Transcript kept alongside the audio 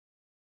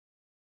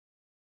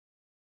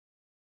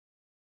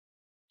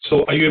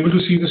So are you able to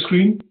see the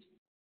screen?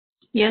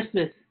 Yes,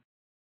 please.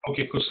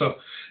 Okay, good stuff.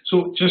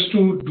 So just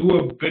to do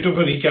a bit of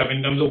a recap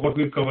in terms of what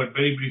we've covered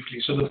very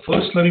briefly. So the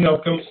first learning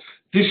outcome,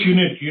 this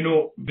unit,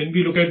 when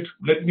we look at,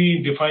 let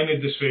me define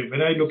it this way.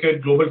 When I look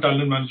at global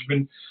talent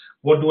management,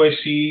 what do I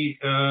see,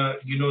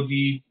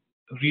 the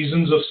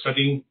reasons of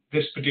studying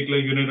this particular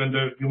unit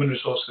under human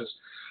resources?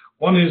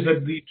 One is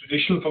that the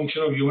traditional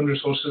function of human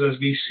resources, as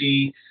we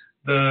see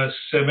the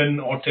 7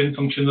 or 10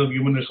 functions of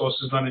human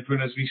resources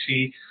management, as we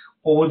see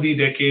over the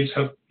decades,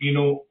 have,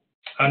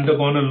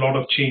 undergone a lot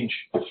of change.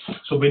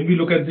 So when we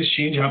look at this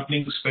change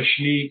happening,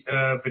 especially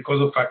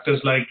because of factors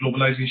like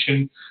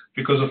globalization,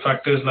 because of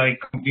factors like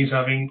companies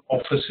having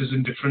offices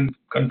in different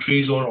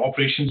countries or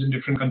operations in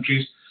different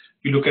countries,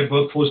 we look at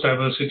workforce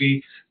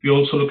diversity. We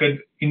also look at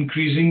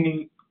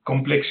increasing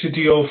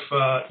complexity of,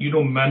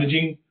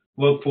 managing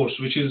workforce,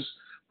 which is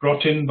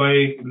brought in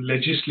by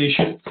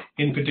legislation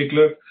in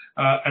particular,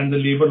 and the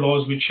labor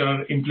laws which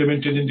are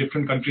implemented in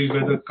different countries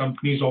where the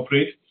companies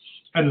operate.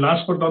 And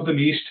last but not the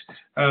least,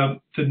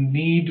 the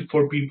need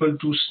for people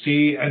to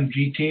stay and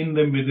retain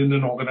them within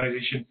an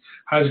organization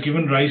has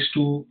given rise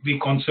to the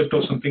concept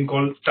of something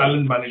called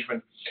talent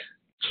management.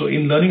 So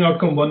in learning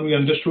outcome 1, we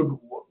understood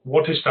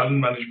what is talent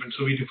management.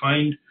 So we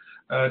defined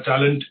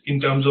talent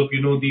in terms of,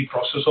 the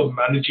process of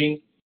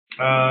managing,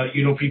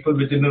 people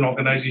within an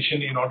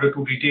organization in order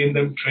to retain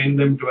them, train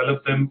them,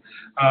 develop them,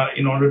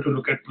 in order to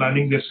look at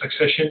planning their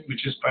succession,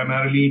 which is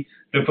primarily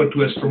referred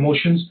to as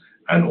promotions,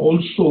 and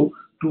also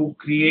to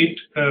create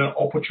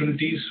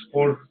opportunities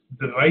for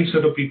the right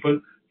set of people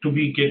to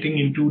be getting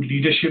into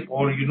leadership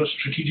or,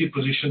 strategic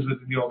positions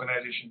within the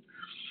organization.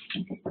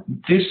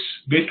 This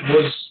bit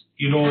was,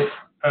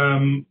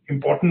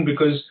 important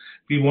because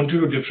we wanted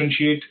to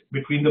differentiate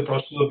between the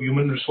process of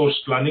human resource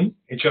planning,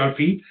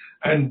 HRP,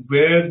 and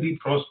where the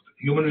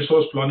human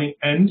resource planning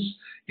ends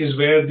is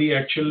where the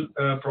actual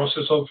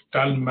process of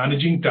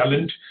managing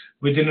talent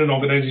within an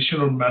organization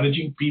or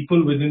managing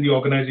people within the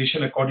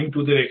organization according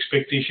to their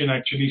expectation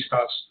actually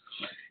starts.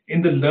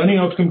 In the learning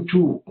outcome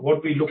 2,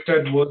 what we looked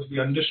at was we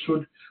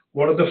understood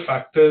what are the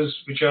factors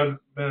which are,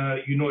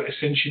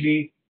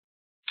 essentially,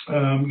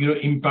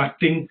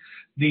 impacting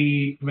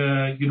the,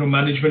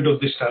 management of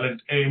this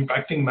talent,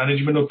 impacting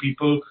management of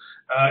people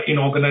in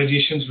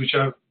organizations which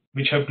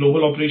have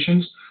global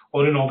operations,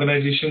 or in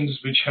organizations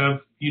which have,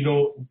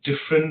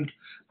 different,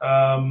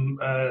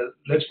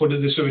 let's put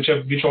it this way,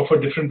 which offer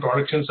different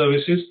products and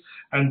services.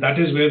 And that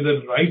is where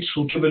the right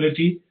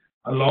suitability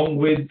along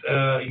with,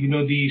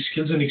 the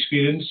skills and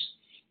experience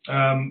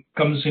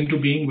comes into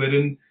being,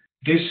 wherein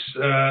this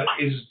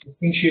is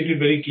differentiated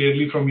very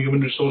clearly from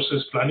human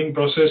resources planning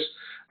process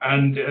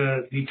and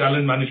the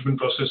talent management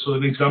process. So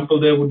an example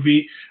there would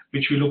be,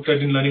 which we looked at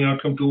in learning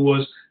outcome 2,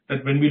 was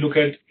that when we look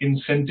at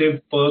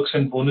incentive, perks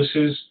and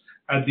bonuses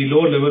at the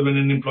lower level when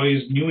an employee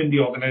is new in the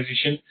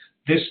organization,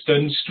 this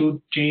tends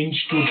to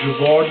change to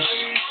rewards.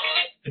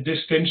 This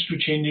tends to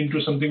change into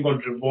something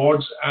called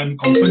rewards and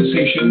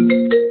compensation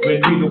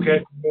when we look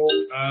at,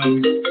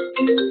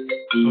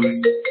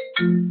 sorry.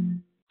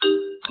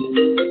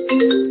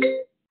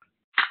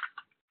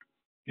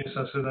 Yes,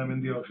 I said I'm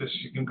in the office.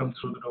 You can come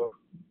through the door.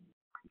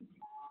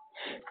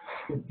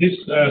 This,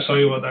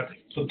 sorry about that.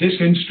 So this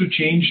tends to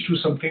change to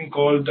something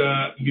called,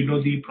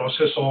 the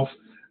process of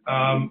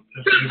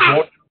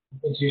reward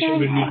compensation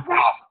when we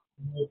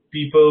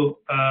people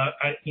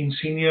in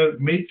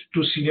mid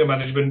to senior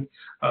management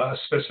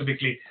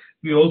specifically.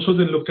 We also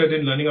then looked at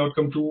in learning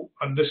outcome 2,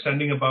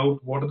 understanding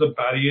about what are the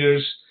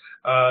barriers,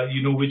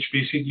 which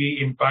basically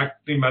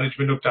impact the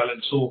management of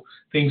talent. So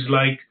things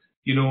like,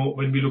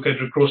 when we look at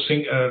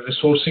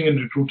resourcing and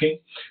recruiting,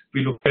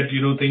 we look at,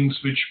 things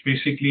which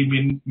basically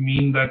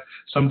mean that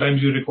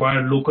sometimes you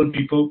require local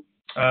people,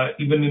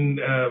 even in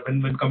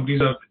when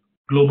companies are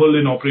global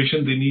in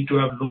operation, they need to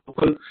have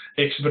local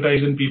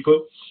expertise in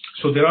people.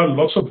 So there are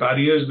lots of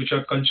barriers, which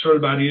are cultural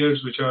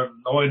barriers, which are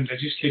law and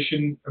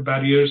legislation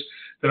barriers.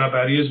 There are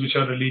barriers which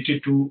are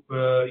related to,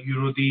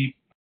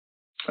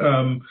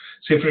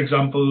 say, for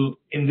example,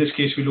 in this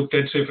case, we looked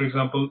at, say, for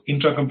example,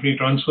 intra-company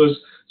transfers.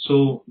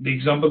 So the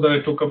example that I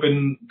took up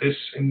in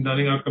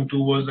learning outcome 2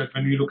 was that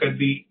when we look at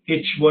the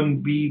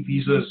H-1B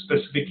visas,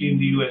 specifically in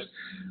the US,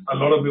 a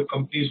lot of your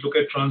companies look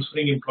at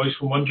transferring employees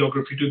from one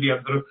geography to the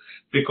other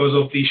because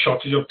of the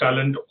shortage of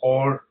talent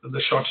or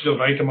the shortage of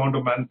right amount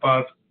of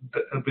manpower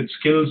with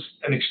skills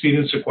and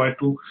experience required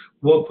to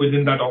work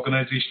within that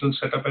organizational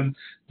setup. And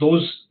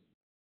those,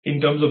 in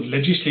terms of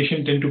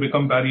legislation, tend to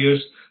become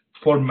barriers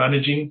for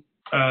managing,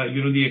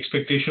 the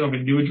expectation of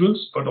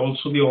individuals, but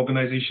also the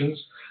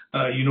organizations,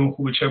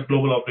 which have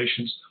global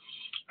operations.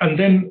 And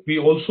then we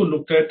also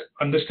looked at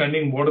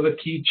understanding what are the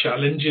key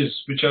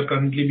challenges which are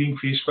currently being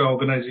faced by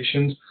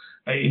organizations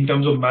in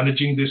terms of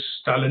managing this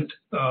talent,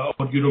 or,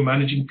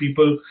 managing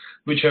people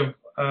which have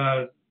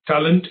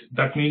talent.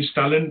 That means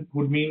talent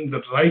would mean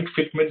the right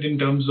fitment in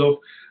terms of,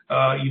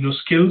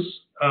 skills,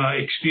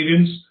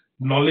 experience,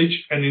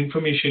 knowledge, and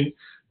information,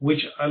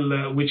 which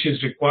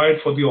is required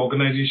for the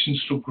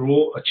organizations to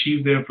grow,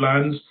 achieve their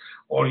plans,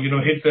 or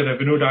hit the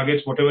revenue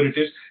targets, whatever it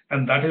is.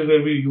 And that is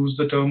where we use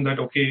the term that,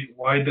 okay,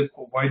 why do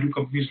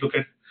companies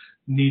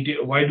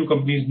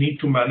need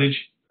to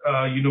manage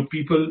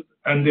people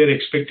and their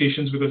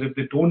expectations? Because if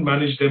they don't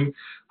manage them,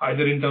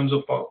 either in terms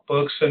of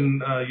perks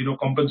and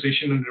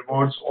compensation and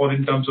rewards, or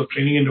in terms of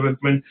training and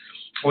development,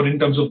 or in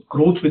terms of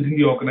growth within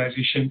the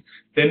organization,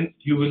 then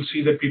you will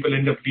see that people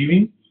end up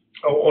leaving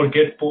or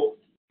get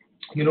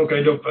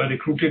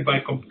recruited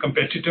by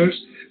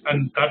competitors,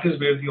 and that is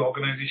where the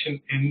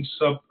organization ends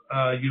up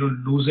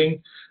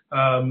losing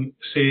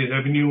say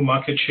revenue,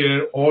 market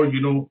share, or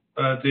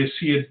they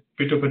see a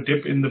bit of a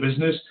dip in the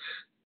business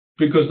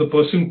because the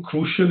person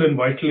crucial and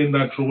vital in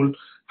that role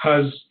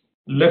has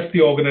left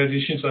the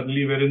organization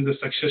suddenly, wherein the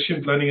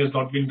succession planning has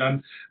not been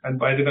done, and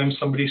by the time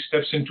somebody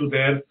steps into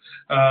their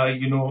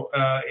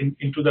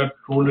into that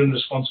role and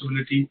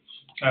responsibility,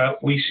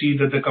 we see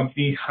that the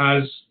company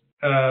has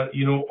does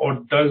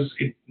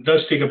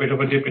take a bit of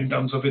a dip in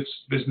terms of its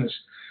business.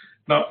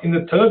 Now, in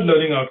the third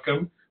learning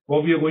outcome,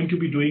 what we are going to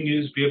be doing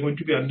is we are going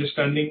to be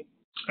understanding.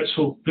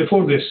 So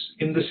before this,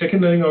 in the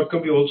second learning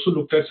outcome, we also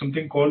looked at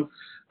something called,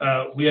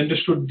 we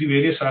understood the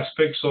various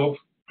aspects of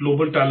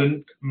global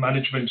talent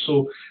management.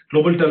 So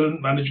global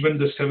talent management,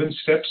 the 7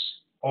 steps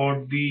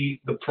or the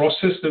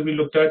process that we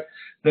looked at.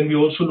 Then we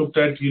also looked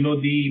at,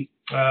 the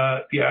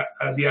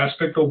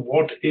aspect of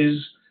what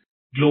is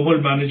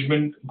global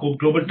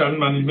talent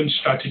management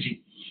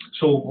strategy.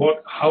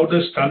 So how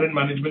does talent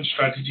management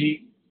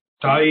strategy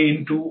tie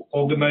into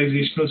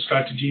organizational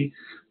strategy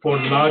for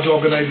large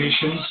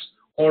organizations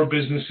or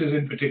businesses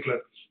in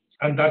particular?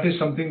 And that is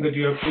something that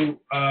you have to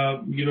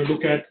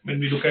look at when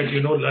we look at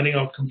learning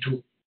outcome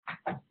 2.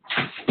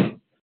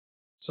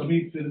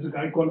 Samir, there is a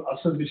guy called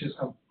Asad which has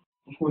come.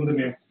 In the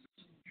name.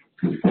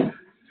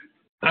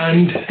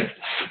 And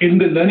in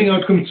the learning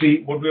outcome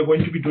 3, what we are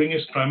going to be doing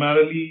is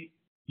primarily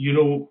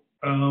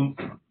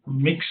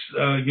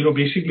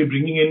basically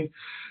bringing in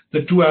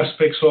the 2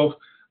 aspects of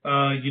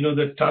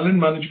the talent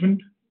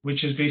management,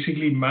 which is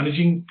basically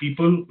managing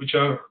people which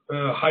are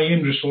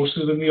high-end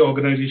resources in the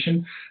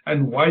organization,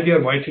 and why they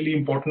are vitally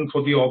important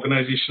for the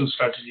organizational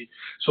strategy.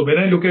 So when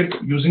I look at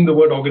using the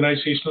word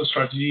organizational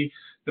strategy,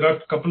 there are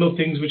a couple of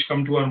things which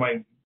come to our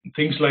mind.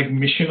 Things like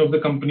mission of the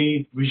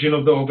company, vision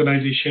of the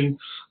organization,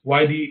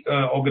 why the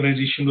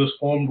organization was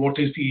formed, what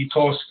is the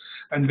ethos.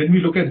 And when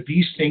we look at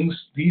these things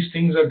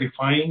are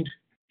defined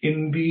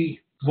in the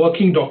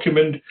working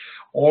document,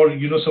 or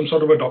some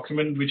sort of a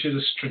document which is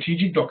a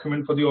strategic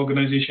document for the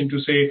organization to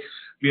say,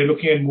 we are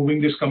looking at moving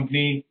this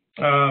company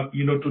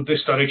to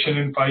this direction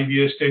in 5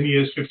 years, 10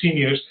 years, 15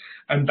 years.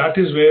 And that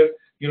is where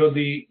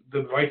the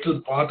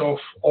vital part of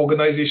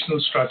organizational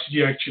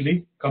strategy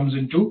actually comes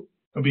into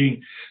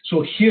being.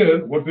 So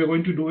here what we're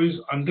going to do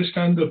is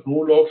understand the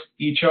role of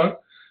HR.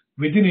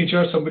 Within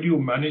HR, somebody who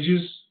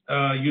manages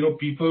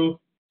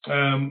people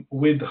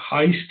with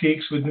high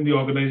stakes within the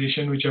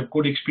organization, which have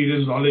good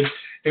experience, knowledge,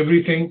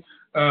 everything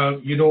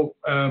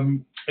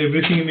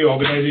everything in the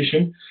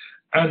organization,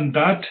 and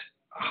that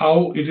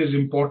how it is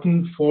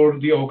important for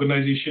the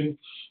organization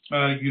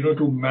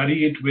to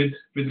marry it with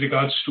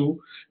regards to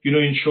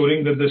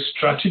ensuring that the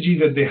strategy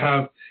that they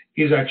have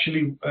is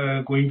actually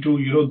going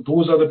to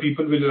those are the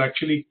people will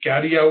actually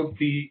carry out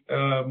the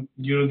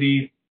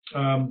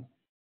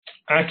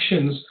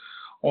actions,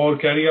 or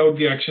carry out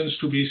the actions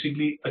to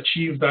basically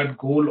achieve that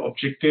goal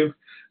objective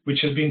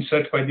which has been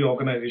set by the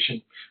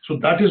organization. So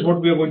that is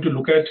what we are going to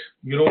look at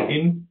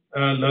in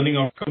learning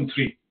outcome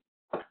 3.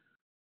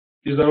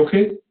 Is that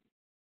okay?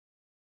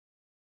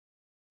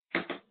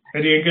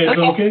 Erica, is that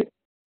okay?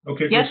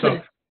 Okay, yes, good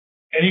stuff.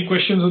 Any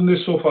questions on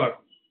this so far?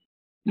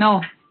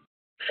 No.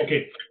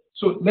 Okay,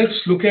 so let's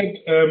look at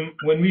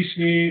when we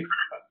say,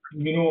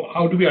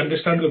 how do we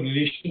understand the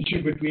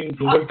relationship between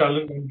global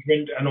talent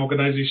management and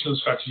organizational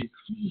strategy?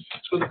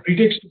 So the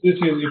pretext to this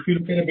is, if you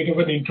look at a bit of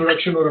an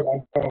introduction or a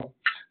background,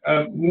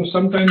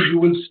 sometimes you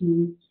will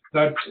see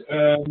that,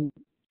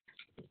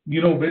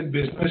 when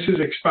businesses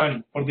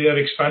expand, or they are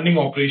expanding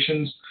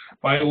operations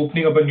by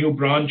opening up a new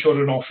branch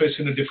or an office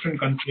in a different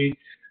country,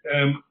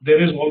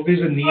 there is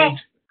always a need for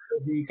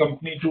the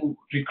company to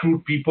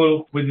recruit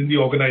people within the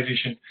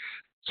organization.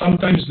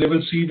 Sometimes they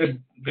will see that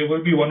there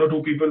will be 1 or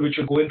 2 people which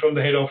will go in from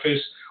the head office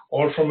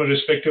or from a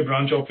respective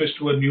branch office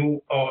to a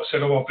new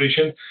set of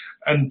operations,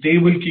 and they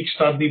will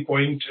kickstart the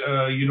point,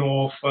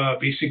 of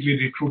basically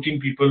recruiting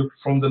people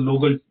from the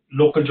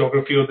local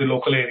geography or the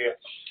local area.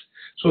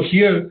 So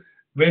here,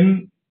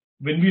 when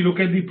we look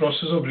at the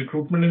process of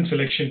recruitment and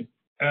selection,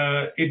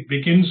 it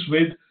begins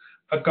with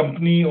a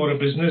company or a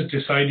business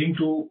deciding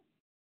to,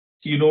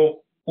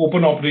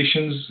 open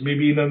operations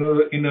maybe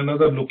in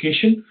another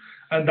location.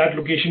 And that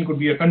location could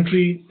be a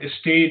country, a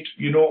state,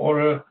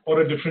 or a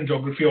different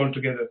geography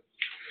altogether.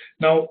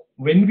 Now,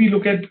 when we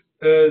look at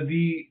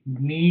the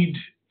need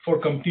for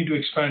company to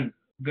expand,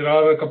 there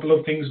are a couple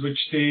of things which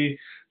they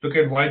look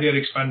at why they are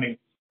expanding.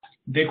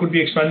 They could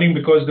be expanding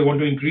because they want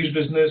to increase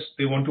business,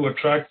 they want to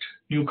attract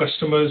new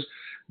customers.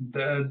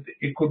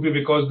 It could be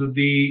because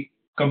the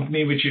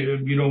company which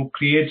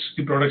creates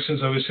the products and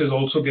services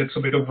also gets a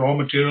bit of raw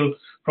material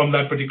from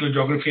that particular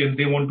geography, and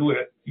they want to,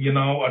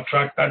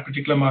 attract that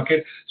particular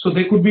market. So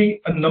there could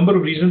be a number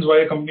of reasons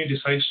why a company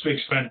decides to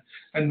expand.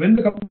 And when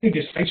the company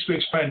decides to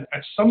expand,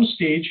 at some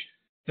stage,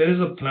 there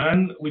is a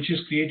plan which is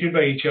created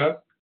by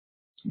HR,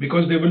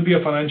 because there will be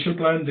a financial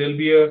plan, there'll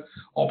be a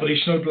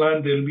operational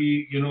plan, there'll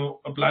be,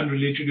 a plan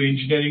related to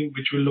engineering,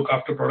 which will look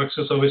after products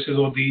or services,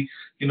 or the,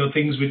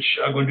 things which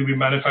are going to be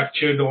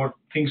manufactured or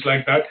things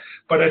like that.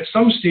 But at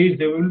some stage,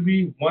 there will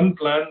be one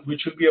plan,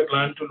 which will be a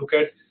plan to look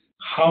at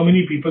how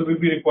many people will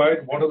be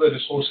required, what are the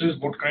resources,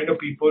 what kind of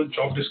people,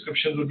 job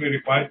descriptions will be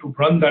required to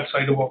run that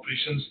side of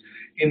operations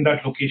in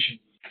that location.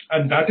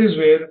 And that is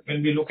where,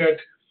 when we look at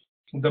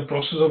the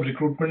process of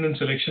recruitment and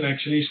selection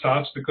actually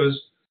starts, because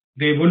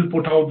they will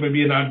put out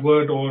maybe an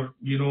advert or,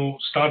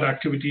 start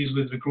activities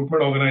with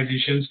recruitment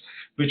organizations,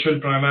 which will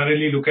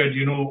primarily look at,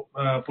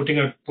 putting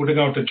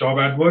out a job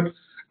advert,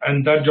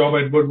 and that job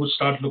advert would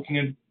start looking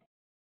at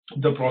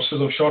the process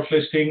of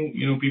shortlisting,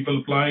 people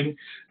applying,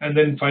 and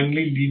then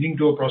finally leading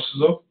to a process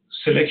of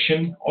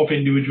selection of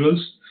individuals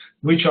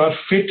which are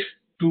fit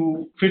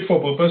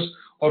for purpose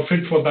or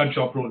fit for that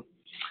job role.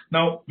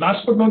 Now,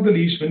 last but not the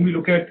least, when we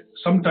look at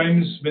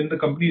sometimes when the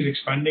company is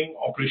expanding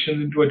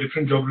operations into a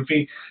different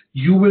geography,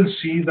 you will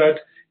see that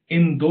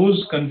in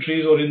those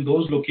countries or in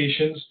those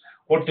locations,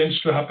 what tends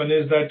to happen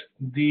is that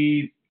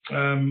the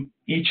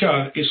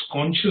HR is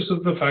conscious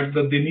of the fact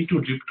that they need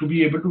to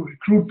be able to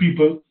recruit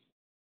people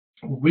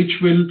which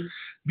will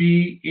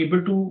be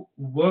able to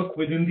work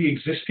within the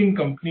existing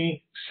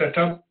company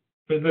setup,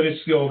 whether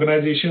it's the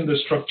organization, the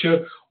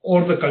structure,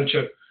 or the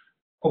culture.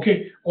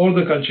 Okay, or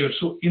the culture.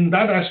 So in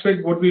that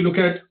aspect, what we look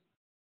at,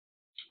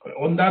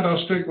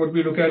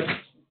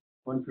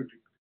 150.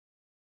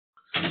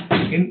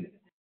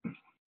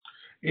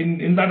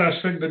 In that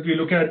aspect that we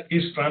look at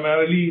is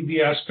primarily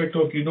the aspect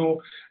of,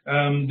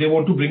 they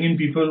want to bring in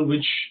people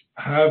which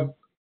have,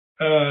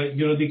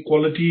 the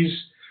qualities,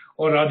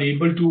 or are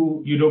able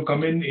to,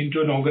 come into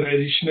an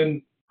organization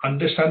and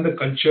understand the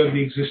culture,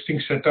 the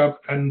existing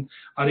setup, and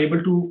are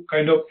able to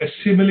kind of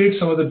assimilate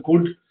some of the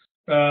good,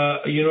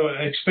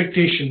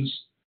 expectations.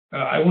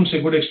 I won't say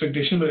good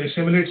expectations, but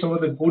assimilate some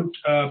of the good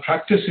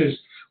practices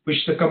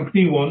which the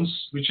company wants,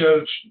 which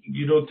are,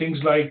 things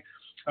like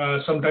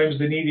sometimes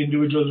they need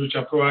individuals which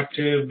are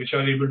proactive, which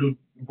are able to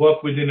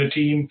work within a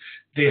team.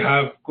 They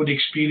have good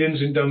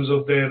experience in terms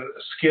of their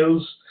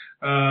skills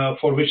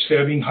for which they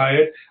are being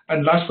hired.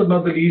 And last but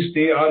not the least,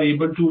 they are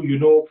able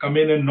to, come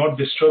in and not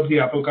disturb the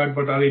apple cart,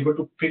 but are able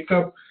to pick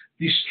up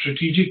the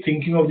strategic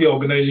thinking of the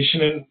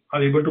organization and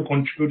are able to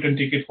contribute and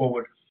take it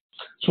forward.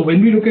 So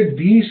when we look at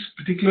these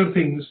particular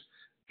things,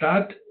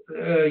 that,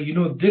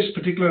 this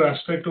particular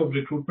aspect of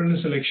recruitment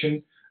and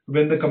selection,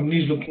 when the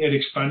company is looking at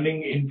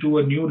expanding into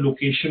a new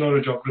location or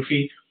a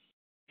geography,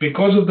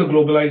 because of the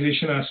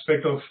globalization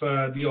aspect of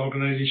the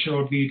organization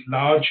or the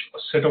large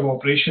set of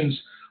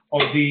operations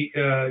of the,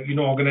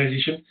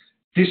 organization,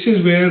 this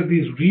is where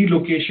the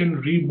relocation,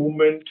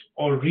 re-movement,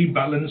 or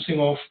rebalancing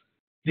of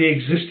the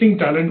existing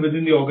talent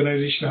within the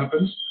organization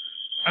happens.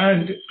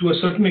 And to a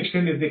certain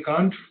extent, if they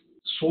can't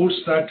source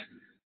that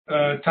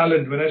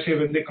talent, when I say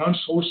when they can't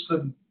source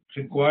the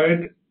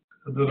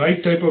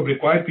right type of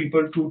required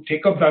people to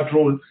take up that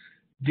role,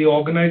 the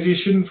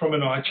organization from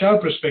an HR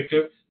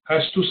perspective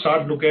has to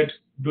start look at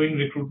doing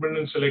recruitment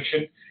and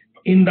selection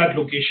in that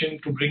location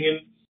to bring in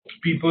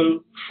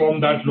people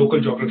from that local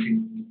geography.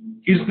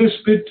 Is this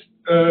bit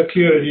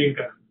clear,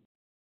 Yinka?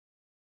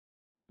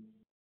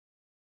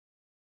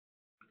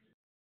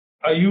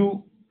 Are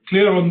you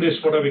clear on this,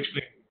 what I've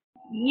explained?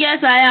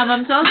 Yes, I am.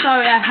 I'm so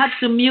sorry. I had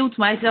to mute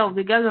myself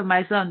because of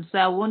my son, so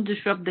I won't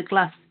disrupt the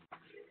class.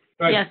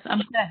 Right. Yes,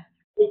 I'm clear.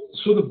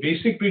 So the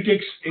basic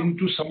pretext,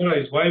 to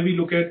summarize, why we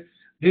look at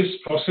this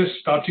process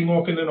starting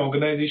off in an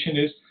organization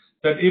is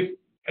that if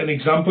an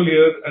example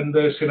here, and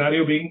the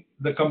scenario being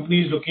the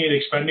company is looking at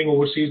expanding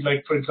overseas,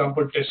 like for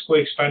example,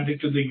 Tesco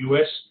expanded to the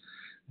US,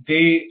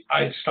 the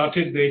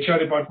HR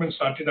department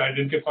started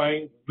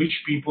identifying which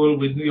people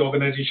within the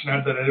organization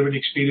had the relevant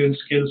experience,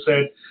 skill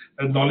set,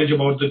 and knowledge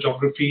about the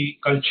geography,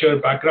 culture,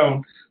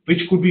 background,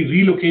 which could be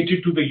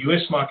relocated to the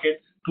US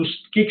market to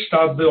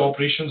kickstart the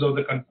operations of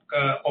the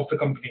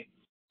company.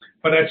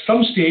 But at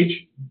some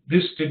stage,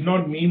 this did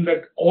not mean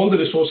that all the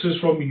resources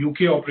from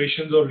UK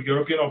operations or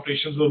European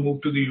operations were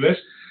moved to the US.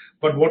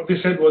 But what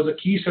they said was a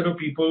key set of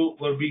people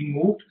were being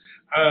moved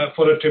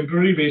for a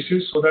temporary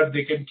basis so that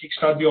they can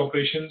kickstart the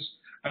operations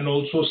and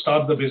also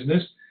start the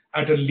business.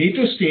 At a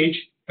later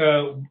stage,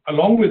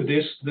 along with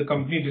this, the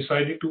company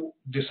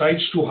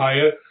decides to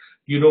hire,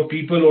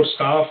 people or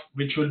staff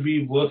which will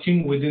be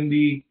working within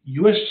the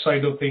US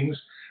side of things.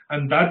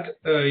 And that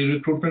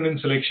recruitment and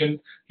selection,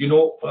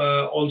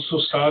 also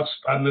starts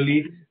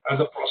parallelly as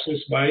a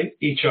process by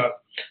HR.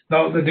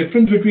 Now, the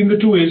difference between the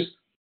two is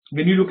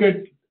when you look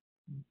at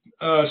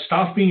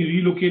staff being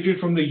relocated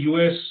from the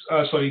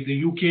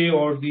the UK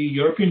or the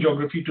European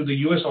geography to the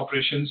US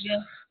operations,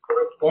 for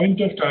a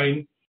point of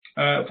time,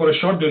 for a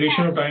short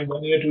duration of time,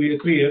 1 year, 2 year,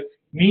 3 year,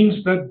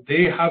 means that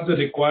they have the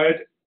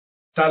required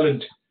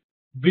talent,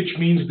 which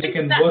means they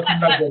can work in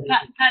that geography.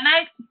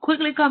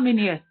 quickly come in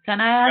here?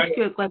 Can I ask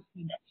you a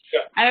question?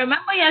 Yeah. I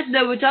remember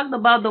yesterday we talked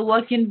about the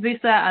working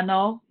visa and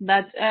all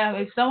that.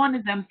 If someone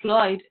is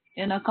employed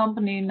in a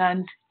company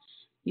and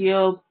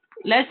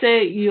let's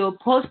say you're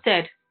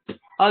posted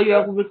or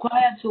you're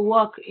required to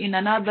work in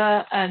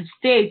another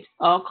state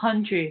or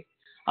country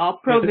or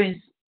province,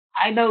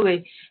 either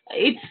way,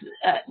 it's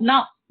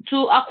now to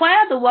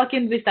acquire the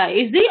working visa.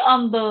 Is it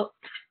on the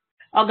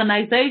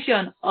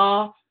organization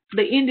or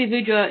the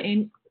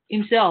individual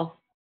himself?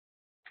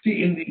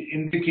 See,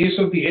 in the case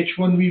of the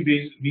H-1B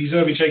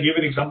visa, which I gave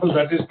an example,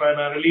 that is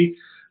primarily,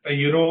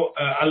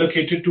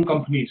 allocated to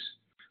companies.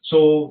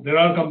 So there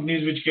are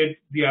companies which get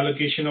the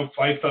allocation of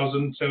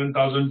 5,000,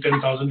 7,000,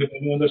 10,000,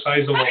 depending on the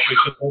size of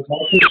operation. So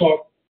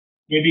Microsoft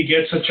maybe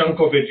gets a chunk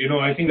of it.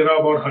 I think there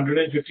are about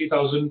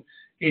 150,000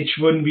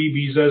 H-1B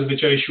visas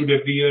which are issued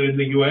every year in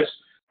the US,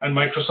 and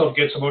Microsoft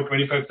gets about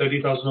 25,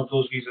 30,000 of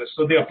those visas.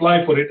 So they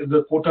apply for it in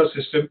the quota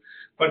system,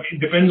 but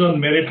it depends on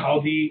merit how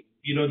the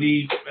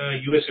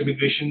US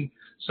Immigration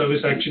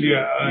Service actually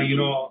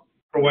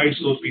provides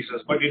those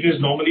visas. But it is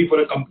normally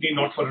for a company,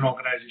 not for an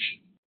organization.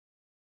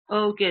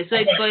 Okay, so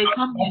it's for a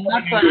company,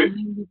 not for an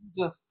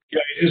individual.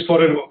 Yeah, it is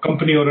for a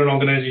company or an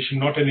organization,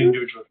 not an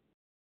individual.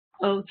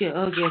 Okay,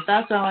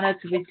 that's what I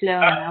wanted to be clear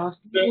on. I was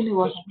thinking it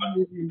was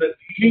the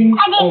dealing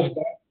of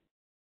that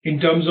in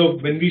terms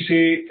of when we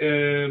say,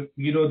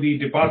 the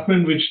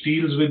department which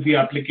deals with the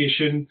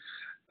application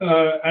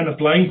and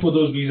applying for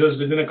those visas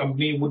within a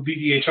company would be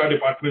the HR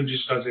department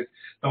which does it.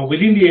 Now,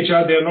 within the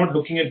HR, they are not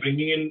looking at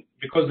bringing in,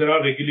 because there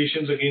are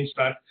regulations against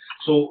that.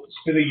 So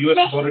the US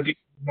authority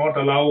will not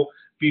allow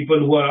people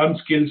who are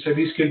unskilled,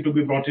 semi-skilled to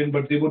be brought in,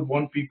 but they would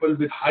want people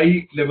with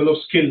high level of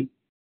skill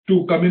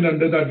to come in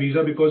under that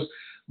visa because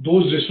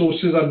those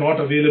resources are not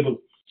available.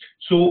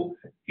 So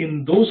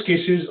in those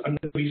cases, under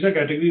the visa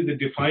category, they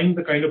define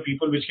the kind of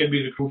people which can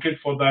be recruited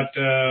for that,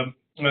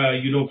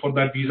 for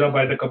that visa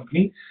by the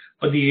company.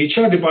 But the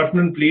HR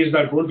department plays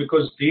that role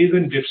because they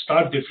then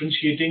start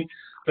differentiating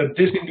that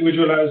this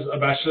individual has a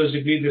bachelor's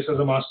degree, this has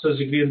a master's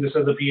degree, and this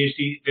has a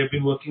PhD. They've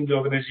been working in the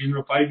organization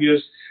for 5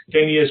 years,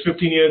 10 years,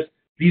 15 years.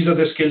 These are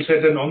the skill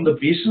set, and on the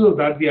basis of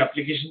that, the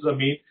applications are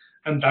made,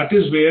 and that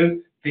is where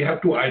they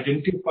have to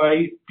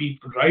identify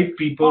right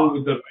people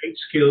with the right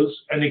skills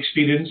and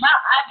experience.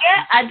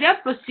 Now, are there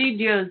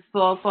procedures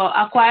for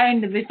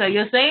acquiring the visa?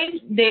 You're saying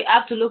they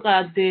have to look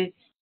at the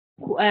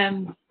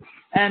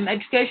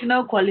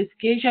educational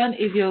qualification.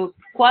 If you're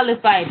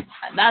qualified,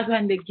 that's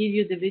when they give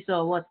you the visa,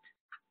 or what?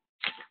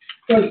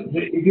 Well,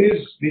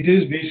 it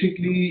is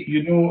basically,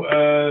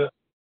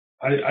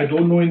 I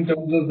don't know in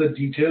terms of the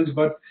details,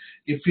 but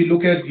if we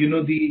look at,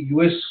 the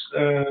US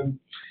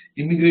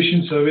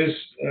Immigration Service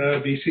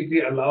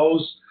basically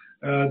allows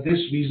this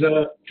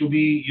visa to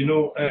be,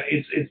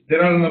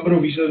 there are a number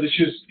of visas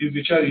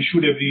which are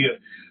issued every year.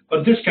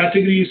 But this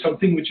category is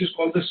something which is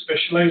called the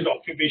specialized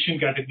occupation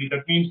category.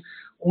 That means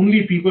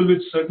only people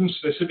with certain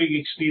specific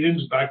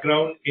experience,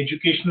 background,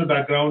 educational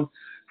background,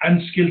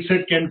 and skill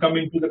set can come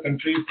into the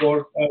country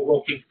for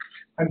working.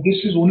 And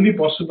this is only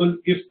possible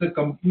if the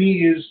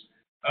company is,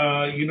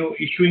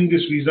 issuing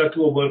this visa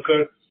to a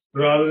worker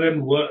rather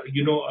than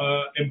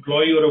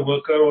employee or a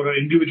worker or an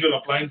individual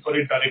applying for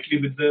it directly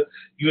with the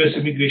US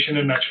Immigration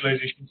and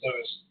Naturalization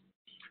Service.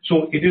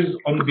 So it is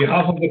on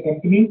behalf of the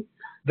company.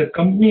 The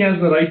company has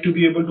the right to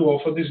be able to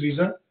offer this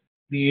visa.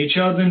 The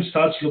HR then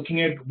starts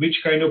looking at which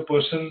kind of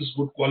persons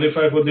would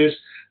qualify for this,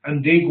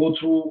 and they go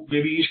through,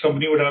 maybe each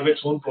company would have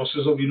its own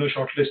process of,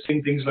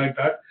 shortlisting, things like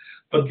that.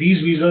 But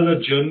these visas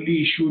are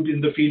generally issued in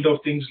the field of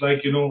things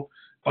like,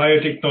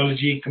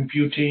 biotechnology,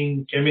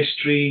 computing,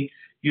 chemistry.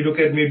 You look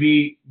at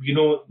maybe,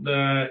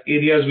 the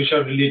areas which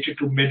are related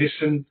to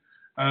medicine,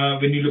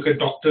 when you look at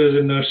doctors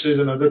and nurses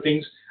and other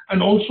things,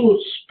 and also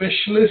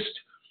specialist,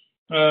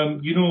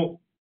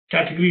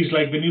 categories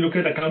like when you look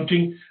at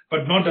accounting,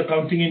 but not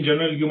accounting in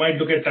general, you might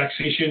look at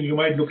taxation, you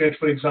might look at,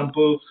 for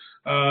example,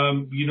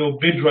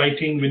 bid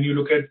writing, when you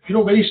look at,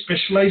 very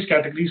specialized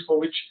categories for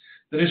which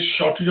there is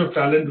shortage of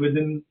talent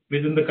within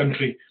the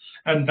country.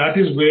 And that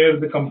is where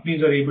the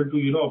companies are able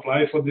to,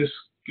 apply for this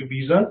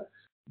visa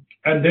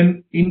and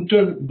then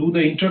do the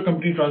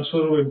intercompany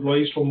transfer of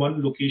employees from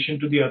one location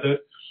to the other.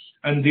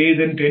 And they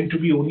then tend to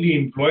be only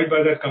employed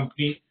by that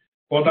company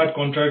for that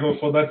contract or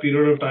for that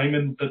period of time,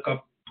 and the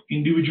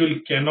individual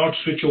cannot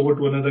switch over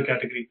to another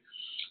category.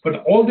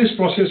 But all this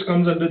process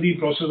comes under the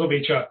process of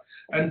HR,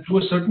 and to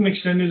a certain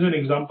extent is an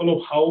example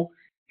of how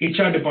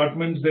HR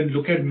departments then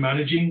look at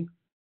managing,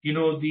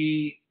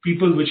 the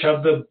people which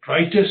have the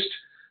brightest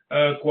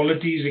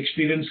qualities,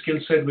 experience, skill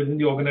set within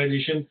the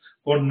organization,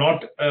 or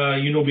not,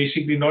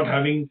 basically not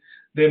having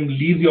them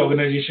leave the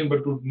organization,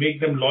 but to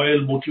make them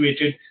loyal,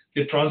 motivated.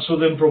 They transfer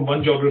them from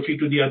one geography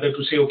to the other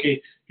to say,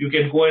 okay, you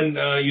can go and,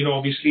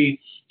 obviously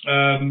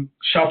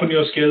sharpen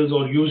your skills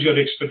or use your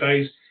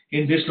expertise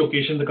in this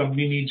location. The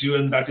company needs you,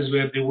 and that is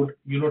where they would,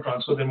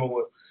 transfer them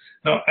over.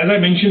 Now, as I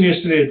mentioned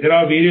yesterday, there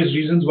are various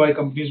reasons why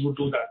companies would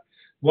do that.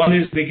 One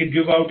is they can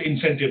give out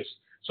incentives.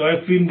 So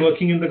I've been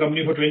working in the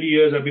company for 20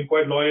 years. I've been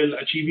quite loyal,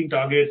 achieving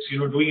targets,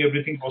 doing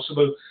everything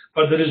possible,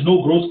 but there is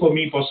no growth for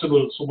me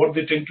possible. So what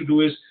they tend to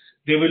do is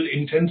they will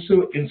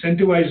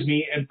incentivize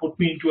me and put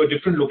me into a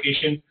different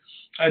location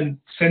and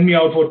send me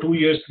out for 2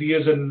 years, 3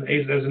 years and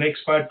as an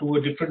expat to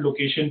a different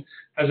location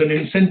as an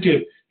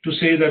incentive to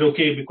say that,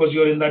 okay, because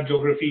you're in that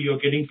geography, you're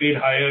getting paid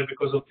higher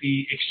because of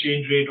the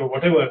exchange rate or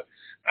whatever.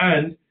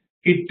 And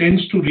it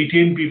tends to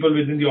retain people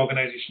within the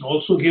organization.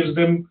 Also gives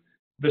them,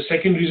 the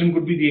second reason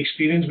could be the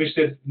experience which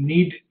they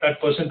need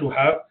that person to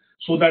have,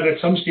 so that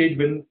at some stage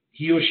when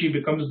he or she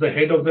becomes the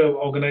head of the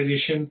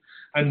organization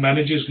and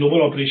manages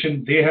global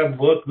operation, they have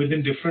worked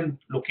within different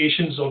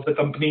locations of the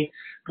company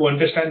to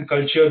understand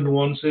culture,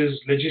 nuances,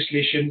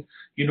 legislation,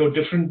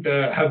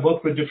 have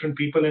worked with different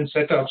people and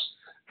setups.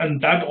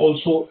 And that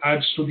also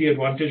adds to the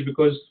advantage,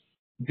 because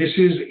this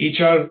is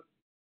HR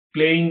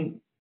playing,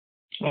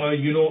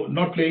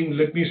 not playing,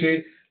 let me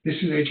say, this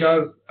is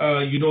HR,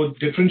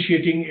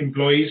 differentiating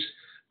employees,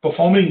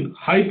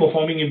 high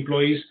performing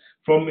employees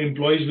from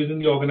employees within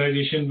the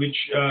organization which,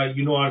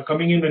 are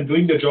coming in and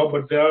doing the job,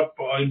 but there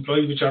are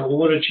employees which are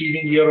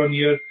overachieving year on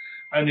year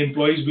and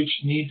employees which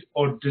need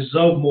or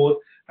deserve more.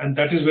 And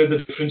that is where the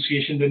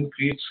differentiation then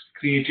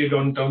created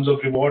on terms of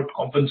reward,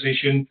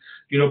 compensation,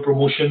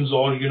 promotions,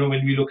 or,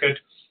 when we look at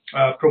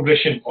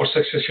progression or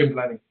succession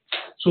planning.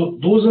 So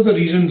those are the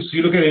reasons.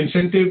 You look at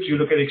incentives, you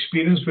look at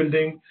experience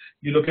building,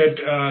 you look at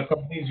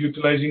companies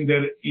utilizing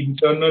their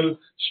internal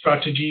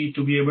strategy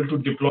to be able to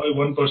deploy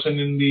one person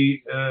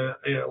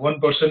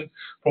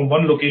from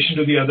one location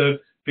to the other,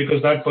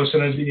 because that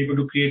person has been able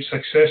to create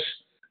success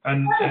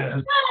and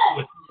has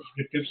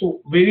objectives.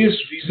 So various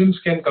reasons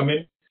can come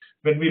in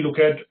when we look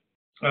at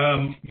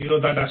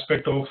that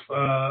aspect of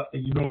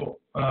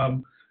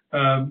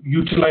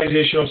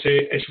utilization of,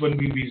 say,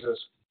 H-1B visas.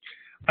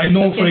 I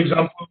know, for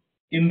example,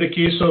 in the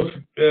case of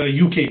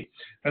UK,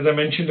 as I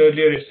mentioned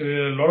earlier, it's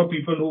a lot of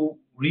people who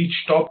reach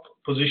top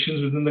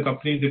positions within the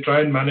company. They try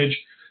and manage.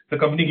 The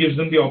company gives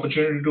them the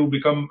opportunity to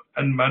become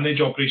and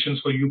manage operations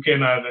for UK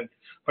and Ireland.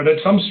 But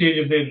at some stage,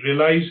 if they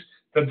realize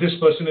that this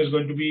person is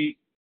going to be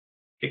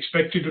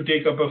expected to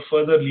take up a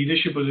further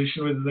leadership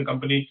position within the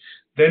company,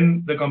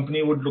 then the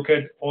company would look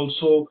at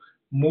also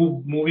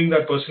moving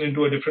that person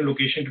into a different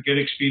location to get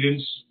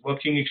experience,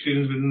 working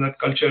experience within that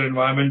culture,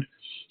 environment,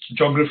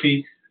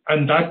 geography,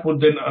 and that would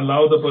then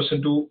allow the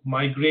person to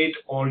migrate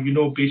or,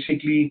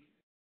 basically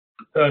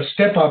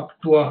step up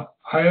to a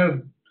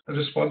higher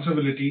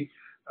responsibility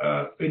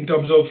in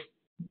terms of,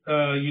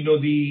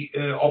 the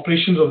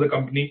operations of the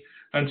company.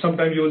 And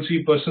sometimes you will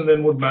see a person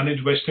then would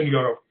manage Western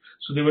Europe.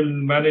 So they will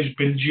manage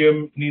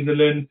Belgium,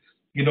 Netherlands,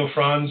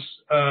 France,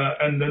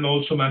 and then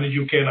also manage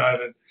UK and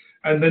Ireland.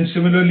 And then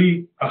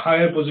similarly, a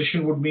higher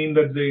position would mean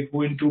that they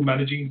go into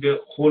managing the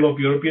whole of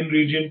European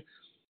region,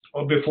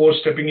 or before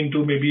stepping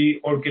into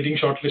maybe or getting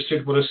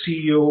shortlisted for a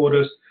CEO or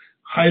a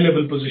high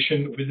level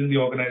position within the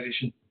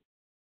organization.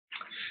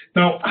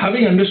 Now,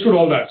 having understood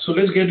all that, so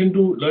let's get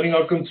into learning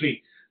outcome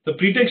 3. The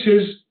pretext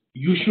is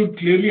you should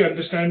clearly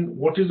understand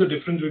what is the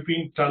difference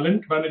between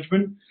talent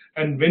management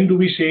and when do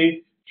we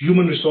say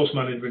human resource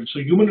management. So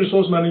human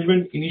resource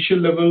management, initial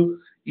level,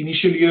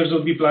 initial years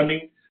of the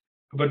planning.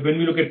 But when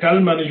we look at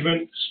talent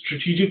management,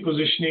 strategic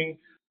positioning,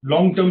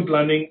 long-term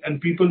planning,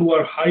 and people who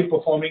are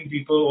high-performing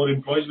people or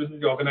employees within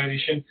the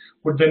organization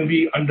would then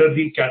be under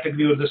the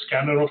category or the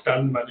scanner of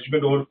talent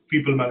management or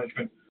people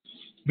management.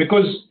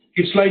 Because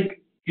it's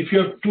like, if you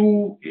have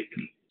two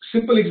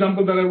simple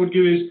example that I would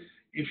give is,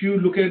 if you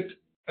look at,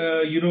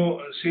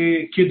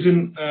 say kids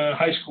in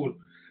high school,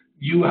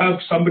 you have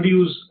somebody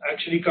who's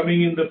actually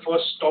coming in the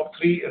first top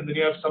 3, and then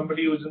you have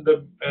somebody who's in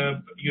the,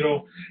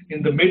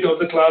 in the mid of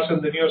the class,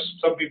 and then you have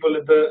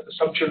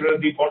some children at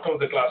the bottom of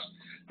the class.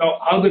 Now,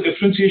 how the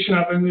differentiation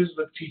happens is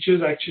the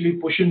teachers actually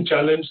push and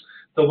challenge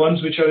the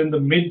ones which are in the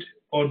mid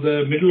or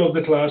the middle of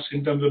the class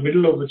in terms of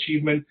middle of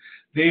achievement.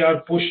 They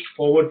are pushed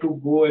forward to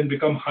go and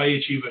become high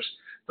achievers.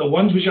 The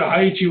ones which are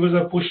high achievers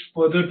are pushed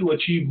further to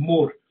achieve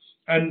more,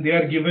 and they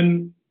are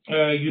given,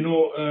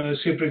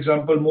 say for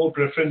example, more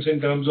preference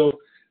in terms of,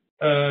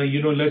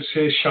 let's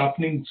say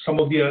sharpening some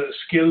of the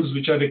skills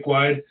which are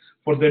required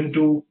for them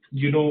to,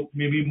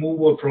 maybe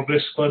move or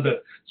progress further.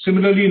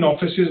 Similarly, in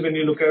offices, when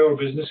you look at our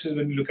businesses,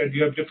 when you look at,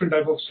 you have different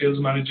type of sales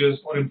managers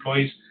or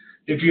employees.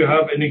 If you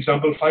have an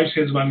example, 5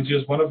 sales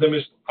managers, one of them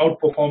is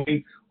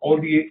outperforming all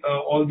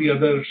the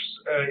others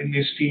in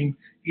his team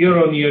year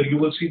on year, you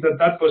will see that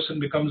that person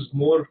becomes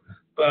more,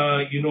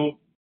 that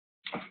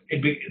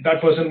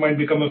person might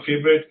become a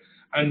favorite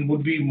and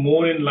would be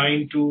more in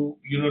line to,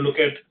 look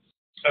at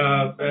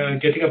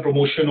getting a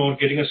promotion or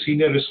getting a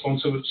senior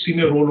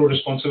role or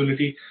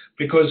responsibility,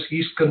 because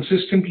he's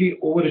consistently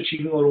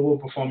overachieving or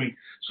overperforming.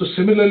 So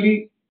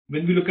similarly,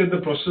 when we look at the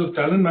process of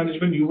talent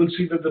management, you will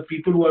see that the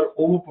people who are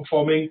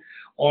overperforming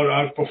or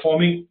are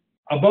performing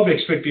above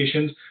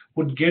expectations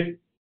would get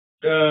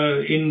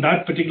in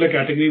that particular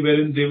category,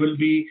 wherein they will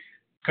be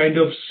kind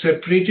of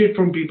separated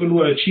from people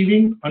who are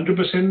achieving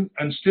 100%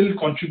 and still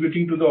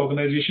contributing to the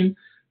organization,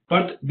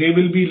 but they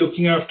will be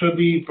looking after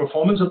the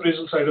performance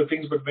appraisal side of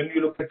things. But when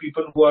you look at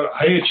people who are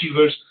high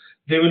achievers,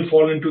 they will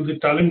fall into the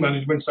talent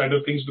management side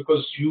of things,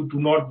 because you do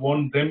not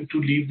want them to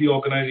leave the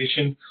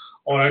organization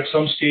or at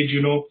some stage,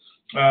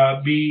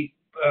 be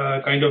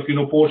kind of,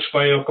 poached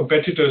by your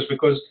competitors,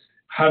 because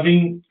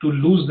having to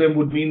lose them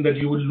would mean that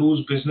you will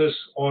lose business,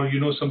 or,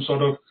 some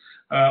sort of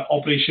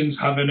operations,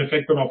 have an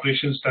effect on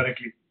operations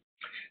directly.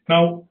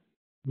 Now,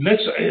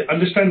 let's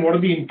understand what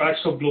are the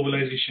impacts of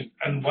globalization,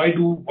 and why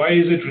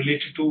is it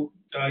related to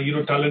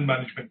talent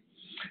management.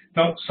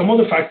 Now, some of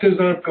the factors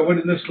that are covered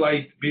in the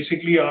slide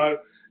basically are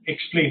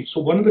explained.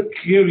 So one of the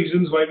clear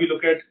reasons why we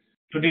look at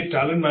today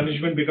talent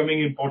management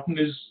becoming important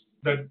is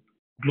that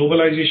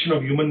globalization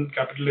of human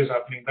capital is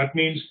happening. That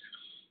means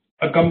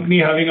a company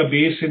having a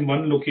base in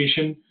one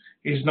location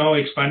is now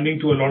expanding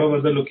to a lot of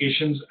other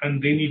locations,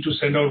 and they need to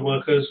send out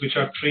workers which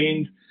are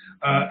trained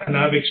and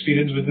have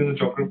experience within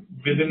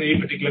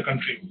a particular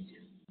country.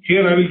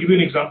 Here, I will give you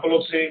an example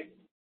of, say,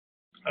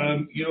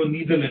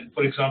 Netherlands,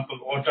 for example,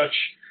 or Dutch.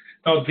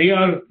 Now, they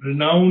are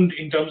renowned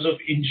in terms of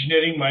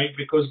engineering might,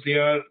 because they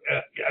are,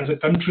 as a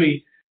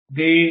country,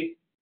 they,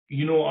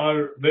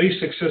 are very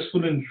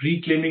successful in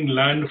reclaiming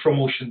land from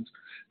oceans.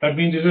 That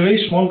means it's a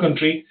very small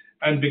country,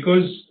 and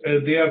because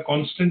they are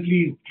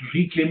constantly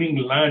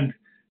reclaiming land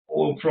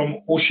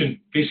from ocean,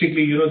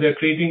 basically, they're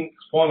creating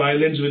small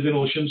islands within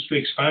oceans to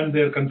expand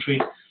their country.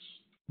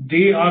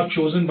 They are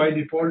chosen by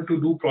default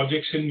to do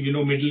projects in,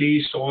 Middle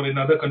East or in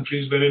other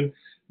countries, wherein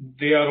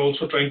they are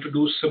also trying to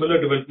do similar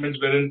developments,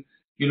 wherein,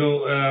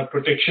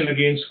 protection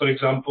against, for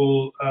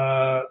example,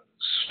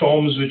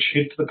 storms which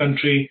hit the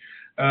country,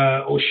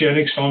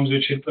 oceanic storms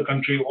which hit the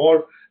country,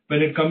 or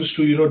when it comes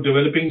to,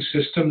 developing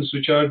systems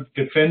which are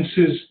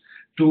defenses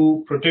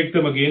to protect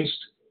them against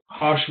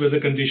harsh weather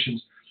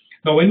conditions.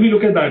 Now, when we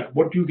look at that,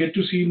 what you get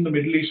to see in the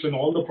Middle East, when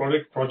all the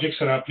projects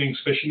are happening,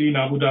 especially in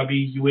Abu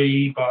Dhabi,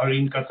 UAE,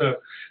 Bahrain, Qatar,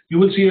 you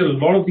will see a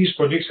lot of these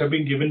projects have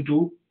been given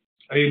to,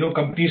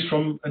 companies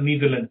from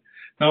Netherlands.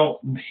 Now,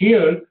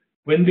 here,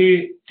 when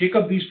they take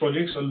up these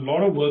projects, a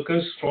lot of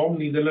workers from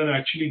Netherlands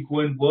actually go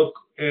and work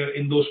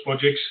in those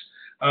projects,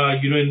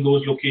 in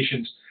those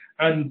locations.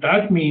 And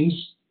that means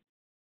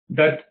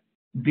that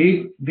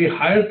they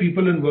hire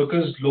people and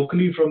workers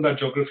locally from that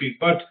geography,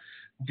 but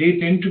they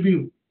tend to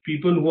be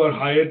people who are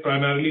hired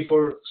primarily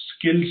for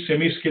skilled,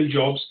 semi-skilled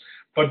jobs,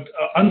 but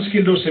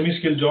unskilled or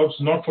semi-skilled jobs,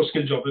 not for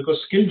skilled jobs, because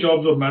skilled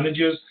jobs or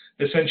managers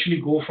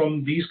essentially go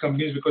from these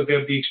companies because they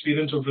have the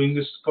experience of doing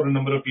this for a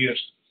number of years.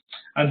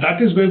 And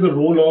that is where the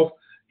role of,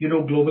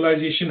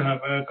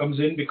 globalization comes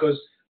in, because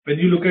when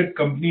you look at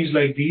companies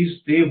like these,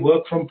 they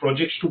work from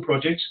projects to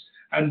projects,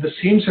 and the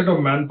same set of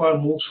manpower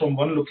moves from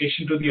one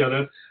location to the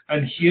other.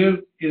 And here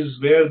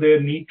is where they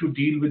need to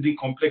deal with the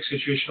complex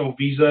situation of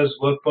visas,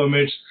 work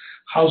permits,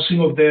 housing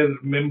of their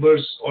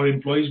members or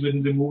employees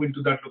when they move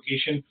into that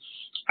location.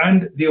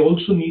 And they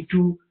also need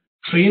to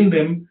train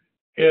them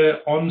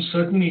on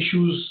certain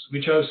issues,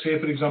 which are, say,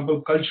 for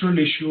example, cultural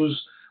issues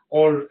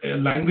or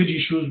language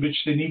issues, which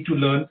they need to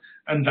learn.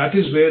 And that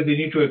is where they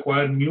need to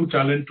acquire new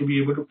talent to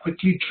be able to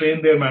quickly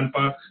train their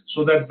manpower,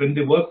 so that when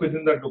they work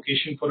within that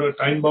location for a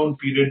time-bound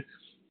period,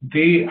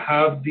 they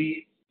have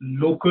the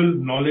local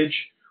knowledge,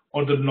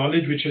 or the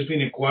knowledge which has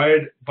been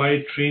acquired by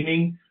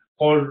training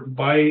or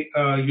by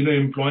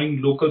employing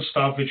local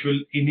staff, which will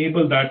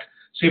enable that.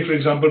 Say, for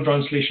example,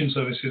 translation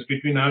services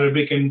between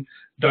Arabic and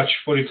Dutch,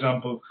 for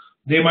example.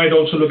 They might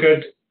also look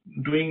at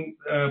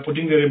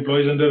putting their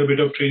employees under a bit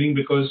of training,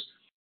 because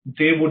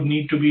they would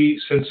need to be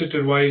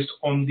sensitized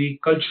on the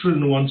cultural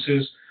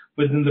nuances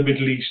within the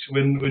Middle East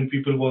when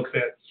people work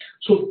there.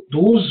 So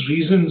those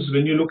reasons,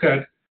 when you look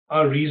at,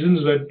 are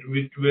reasons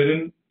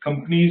wherein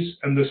companies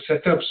and the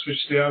setups which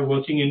they are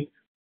working in,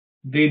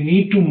 they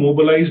need to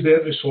mobilize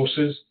their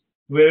resources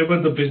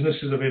wherever the business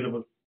is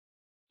available.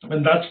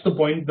 And that's the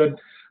point that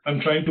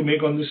I'm trying to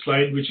make on this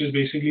slide, which is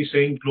basically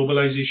saying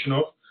globalization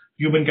of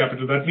human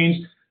capital. That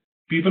means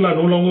people are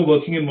no longer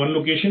working in one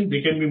location.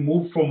 They can be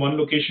moved from one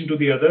location to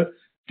the other,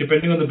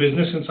 depending on the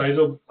business and size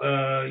of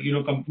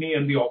company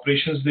and the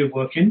operations they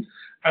work in.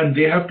 And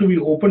they have to be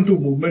open to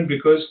movement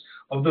because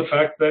of the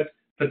fact that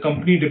the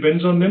company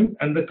depends on them,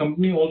 and the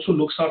company also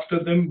looks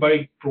after them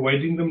by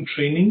providing them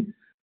training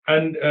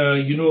and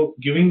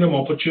giving them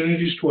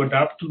opportunities to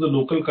adapt to the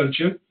local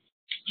culture,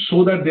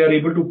 so that they are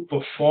able to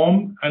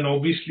perform and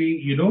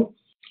obviously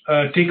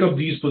take up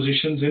these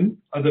positions in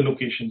other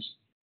locations.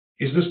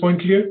 Is this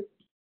point clear?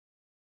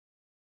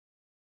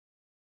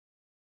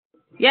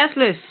 Yes,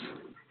 Liz.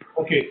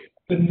 Okay.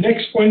 The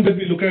next point that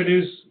we look at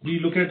is we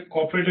look at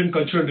corporate and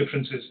cultural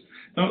differences.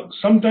 Now,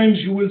 sometimes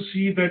you will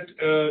see that,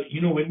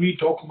 when we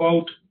talk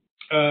about,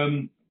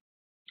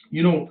 we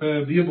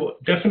have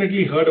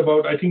definitely heard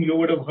about, I think you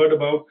would have heard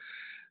about,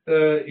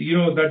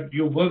 that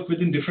you work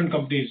within different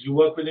companies. You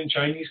work within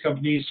Chinese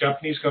companies,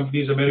 Japanese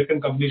companies,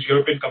 American companies,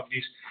 European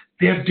companies.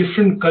 They have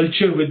different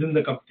culture within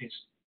the companies.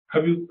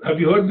 Have you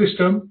heard this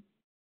term?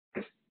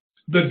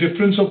 The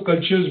difference of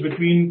cultures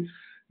between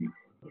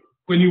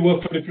when you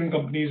work for different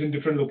companies in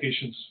different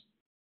locations.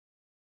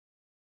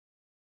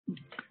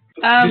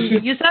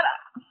 You said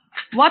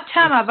What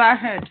term have I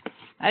heard?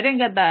 I didn't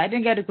get that. I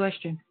didn't get the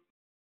question.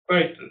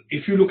 Right.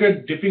 If you look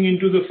at dipping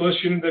into the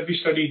first unit that we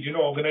studied,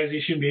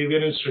 organization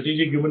behavior and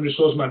strategic human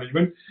resource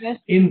management, Yes.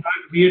 in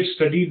that we had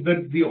studied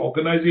that the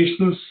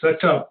organizational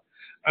setup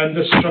and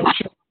the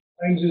structure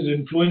sometimes is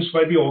influenced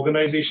by the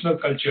organizational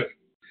culture.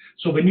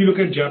 So when you look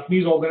at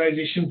Japanese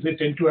organizations, they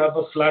tend to have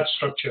a flat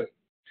structure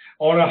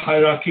or a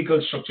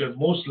hierarchical structure.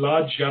 Most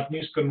large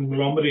Japanese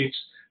conglomerates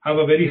have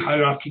a very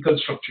hierarchical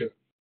structure.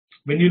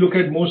 When you look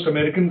at most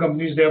American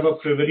companies, they have a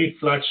very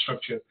flat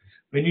structure.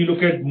 When you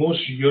look at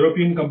most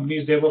European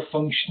companies, they have a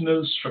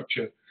functional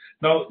structure.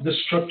 Now, the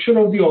structure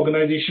of the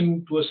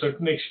organization to a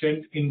certain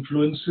extent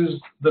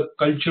influences the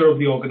culture of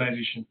the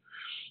organization.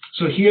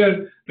 So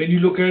here, when you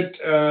look at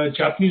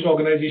Japanese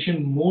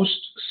organization, most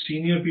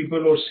senior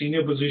people or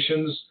senior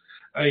positions,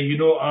 are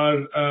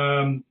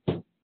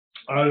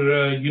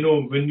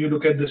when you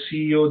look at the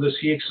CEO, the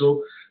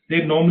CXO,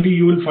 they normally,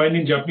 you will find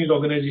in Japanese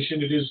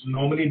organization, it is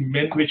normally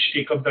men which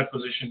take up that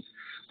position.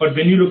 But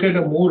when you look at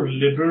a more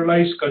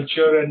liberalized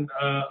culture and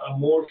a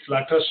more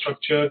flatter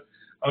structure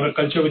or a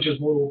culture which is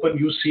more open,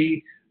 you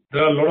see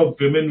there are a lot of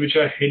women which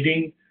are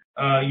heading,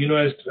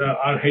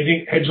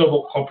 heads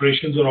of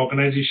corporations or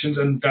organizations,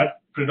 and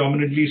that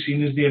predominantly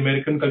seen as the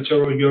American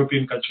culture or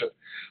European culture.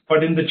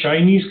 But in the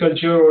Chinese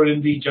culture or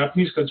in the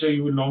Japanese culture,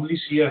 you will normally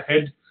see a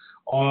head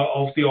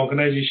of the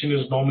organization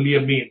is normally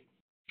a male.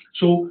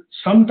 So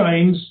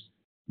sometimes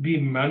the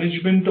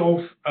management of,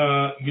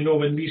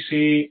 when we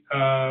say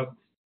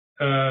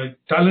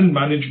talent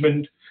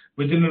management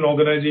within an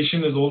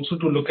organization is also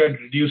to look at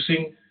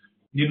reducing,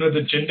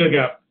 the gender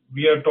gap.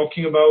 We are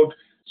talking about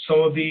some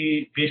of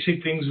the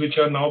basic things which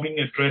are now being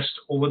addressed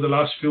over the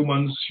last few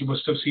months. You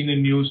must have seen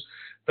in news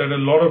that a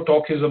lot of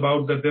talk is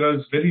about that there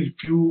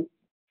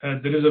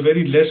is a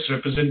very less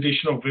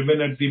representation of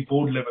women at the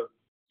board level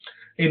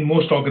in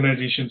most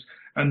organizations.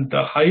 And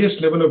the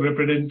highest level of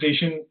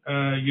representation,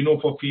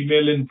 for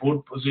female in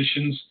board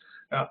positions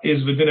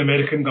is within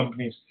American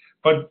companies.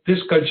 But this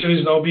culture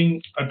is now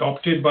being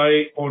adopted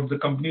by, or the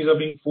companies are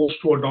being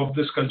forced to adopt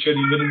this culture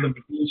even in the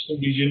Middle Eastern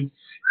region,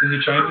 in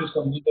the Chinese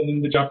companies and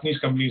in the Japanese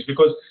companies,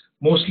 because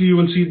mostly you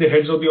will see the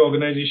heads of the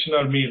organization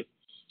are male.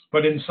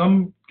 But in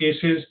some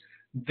cases,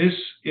 this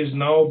is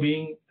now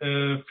being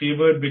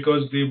favored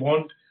because they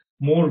want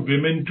more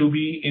women to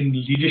be in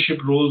leadership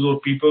roles, or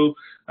people,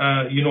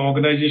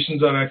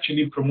 organizations are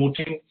actually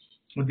promoting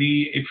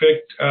the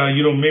effect,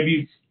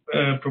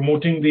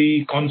 promoting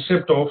the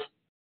concept of,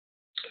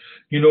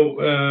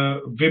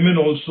 women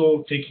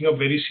also taking up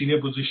very senior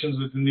positions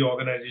within the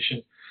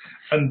organization.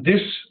 And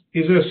this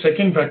is a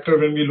second factor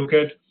when we look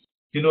at,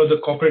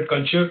 the corporate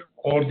culture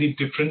or the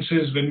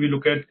differences when we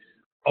look at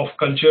of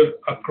culture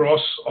across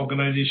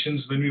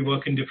organizations when we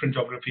work in different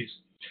geographies.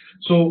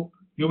 So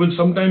you will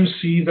sometimes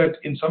see that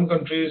in some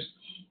countries,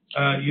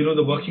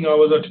 the working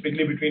hours are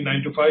typically between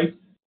 9 to 5,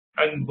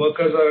 and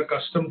workers are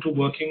accustomed to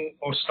working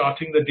or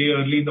starting the day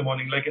early in the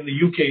morning. Like in the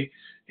UK,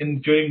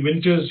 during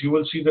winters, you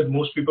will see that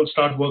most people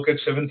start work at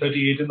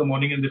 7:38 in the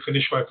morning and they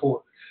finish by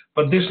 4.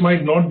 But this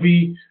might not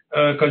be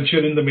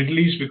culture in the Middle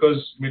East,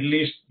 because Middle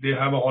East, they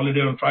have a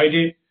holiday on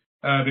Friday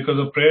because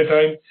of prayer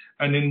time.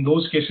 And in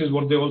those cases,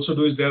 what they also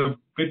do is they're a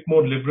bit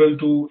more liberal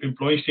to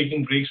employees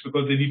taking breaks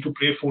because they need to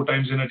pray 4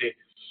 times in a day.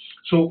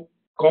 So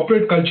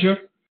corporate culture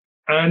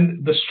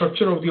and the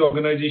structure of the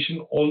organization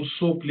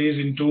also plays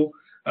into,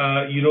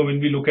 when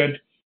we look at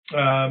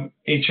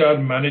HR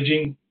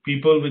managing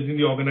people within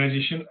the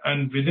organization,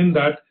 and within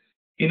that,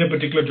 in a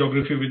particular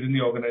geography within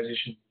the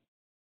organization.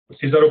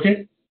 Is that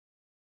okay?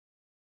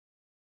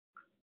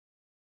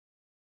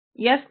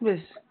 Yes,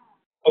 please.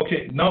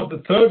 Okay. Now,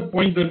 the third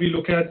point that we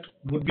look at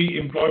would be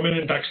employment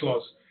and tax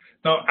laws.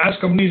 Now, as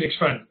companies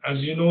expand, as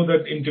you know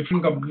that in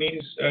different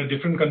companies,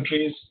 different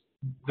countries,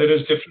 there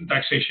is different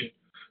taxation.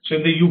 So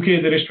in the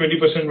UK, there is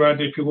 20% VAT.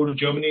 If you go to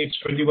Germany, it's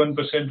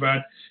 21%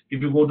 VAT. If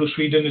you go to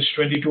Sweden, it's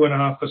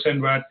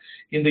 22.5% VAT.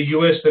 In the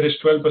US, there is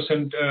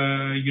 12%,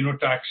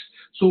 tax.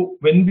 So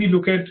when we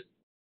look at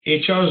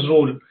HR's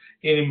role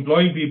in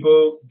employing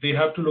people, they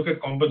have to look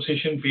at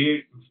compensation,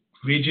 pay,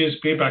 wages,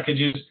 pay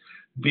packages,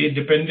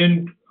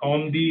 dependent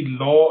on the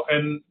law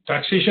and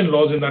taxation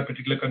laws in that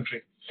particular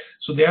country.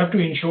 So they have to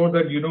ensure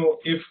that,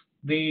 if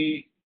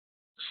the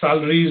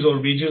salaries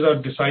or wages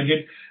are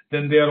decided,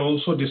 then they are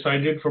also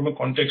decided from a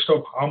context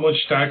of how much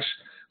tax,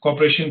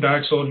 corporation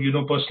tax or,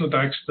 personal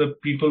tax the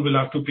people will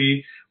have to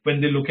pay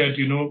when they look at,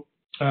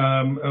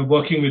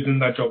 working within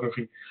that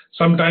geography.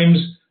 Sometimes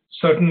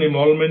certain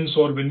emoluments,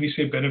 or when we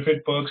say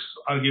benefit perks,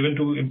 are given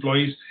to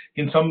employees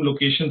in some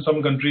locations,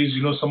 some countries,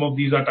 some of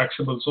these are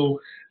taxable. So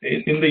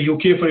in the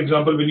UK, for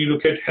example, when you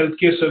look at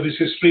healthcare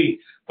services free,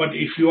 but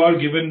if you are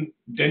given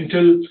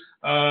dental,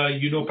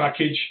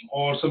 package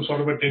or some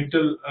sort of a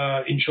dental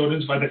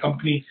insurance by the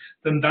company,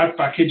 then that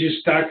package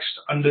is taxed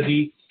under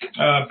the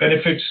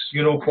benefits,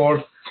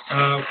 for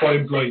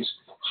employees.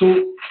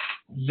 So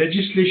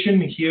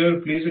legislation here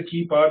plays a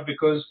key part,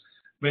 because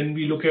when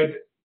we look at,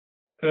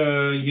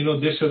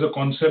 this as a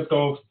concept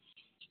of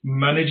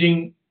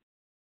managing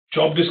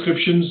job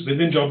descriptions,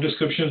 within job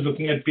descriptions,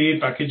 looking at pay,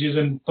 packages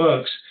and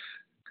perks,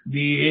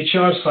 the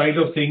HR side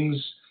of things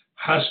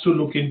has to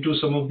look into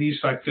some of these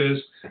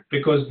factors,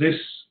 because this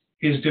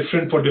is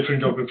different for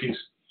different geographies.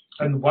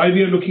 And why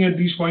we are looking at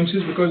these points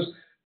is because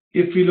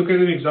if we look at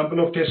an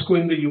example of Tesco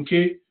in the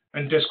UK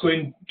and Tesco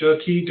in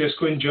Turkey,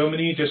 Tesco in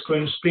Germany, Tesco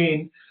in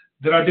Spain,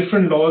 there are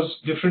different laws,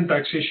 different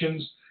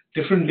taxations,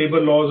 different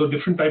labor laws, or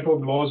different type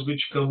of laws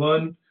which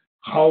govern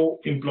how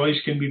employees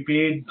can be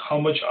paid, how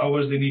much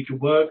hours they need to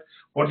work,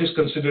 what is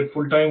considered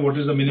full-time, what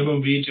is the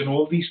minimum wage, and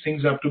all these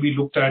things have to be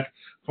looked at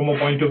from a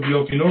point of view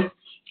of,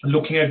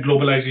 looking at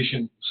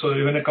globalization. So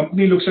when a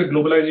company looks at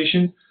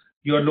globalization,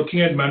 you are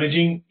looking at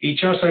managing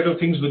HR side of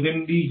things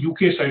within the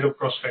UK side of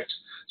prospects.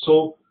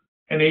 So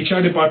an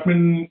HR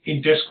department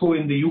in Tesco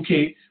in the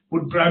UK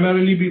would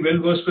primarily be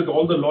well versed with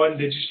all the law and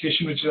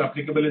legislation which is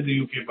applicable in the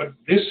UK. But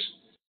this,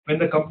 when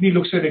the company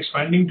looks at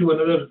expanding to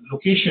another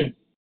location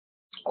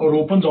or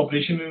opens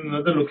operation in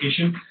another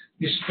location,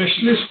 the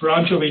specialist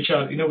branch of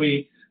HR, in a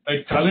way,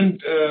 like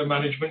talent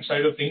management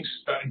side of things,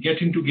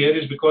 get into gear,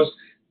 is because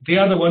they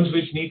are the ones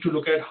which need to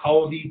look at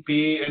how the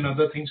pay and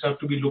other things have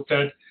to be looked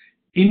at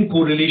in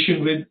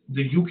correlation with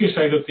the UK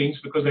side of things,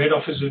 because the head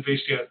office is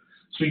based here.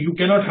 So you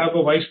cannot have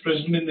a vice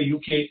president in the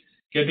UK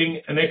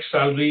getting an X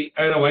salary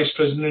and a vice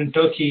president in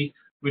Turkey,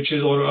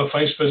 or a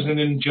vice president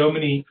in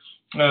Germany,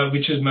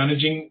 which is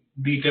managing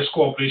the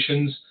Tesco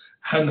operations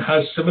and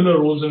has similar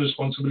roles and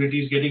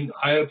responsibilities, getting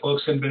higher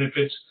perks and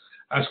benefits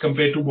as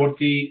compared to what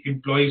the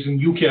employees in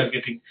UK are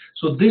getting.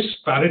 So this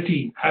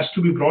parity has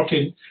to be brought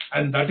in,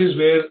 and that is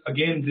where,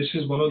 again, this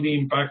is one of the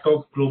impact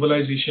of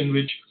globalization,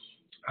 which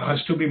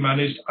has to be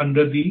managed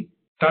under the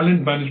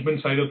talent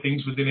management side of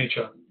things within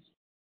HR.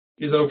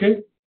 Is that okay?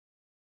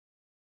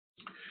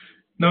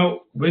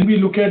 Now, when we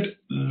look at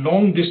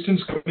long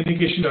distance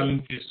communication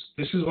challenges,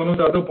 this is one of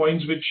the other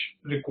points which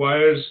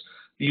requires,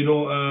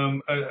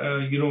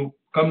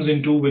 comes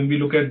into when we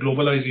look at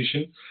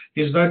globalization,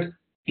 is that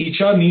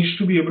HR needs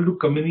to be able to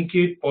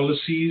communicate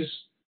policies.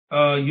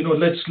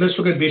 Let's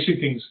look at basic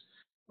things.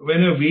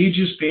 When a wage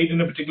is paid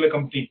in a particular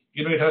company,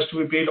 it has to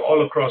be paid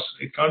all across.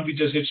 It can't be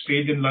just it's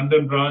paid in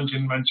London branch,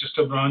 in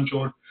Manchester branch,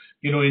 or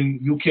in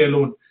UK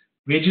alone.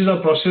 Wages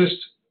are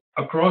processed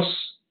across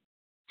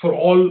for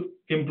all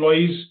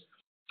employees,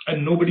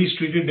 and nobody's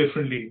treated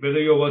differently, whether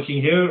you're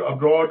working here,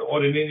 abroad,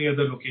 or in any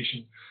other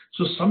location.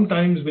 So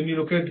sometimes when you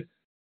look at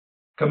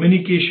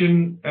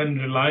communication and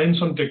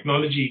reliance on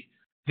technology,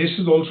 this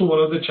is also one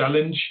of the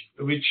challenge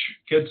which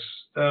gets,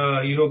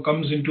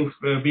 comes into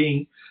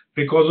being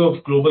because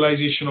of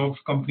globalization of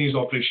companies'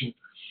 operation.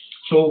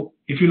 So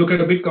if you look at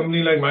a big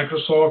company like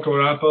Microsoft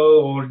or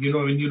Apple, or,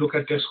 when you look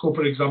at Tesco,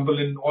 for example,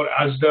 or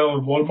Asda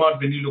or Walmart,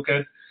 when you look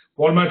at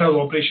Walmart has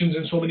operations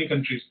in so many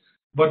countries.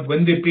 But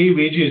when they pay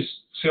wages,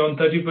 say on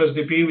 31st,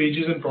 they pay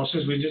wages and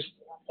process wages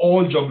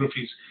all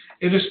geographies,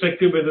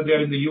 irrespective whether they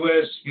are in the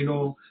US,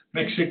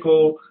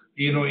 Mexico,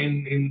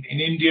 in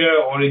India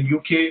or in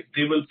UK,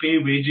 they will pay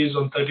wages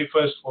on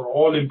 31st for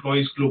all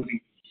employees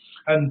globally.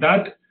 And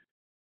that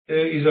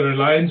is a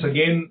reliance,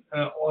 again,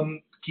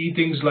 on key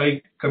things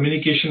like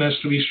communication has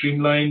to be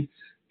streamlined.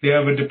 They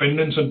have a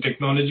dependence on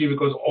technology,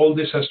 because all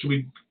this has to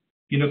be,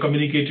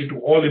 communicated to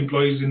all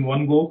employees in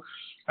one go.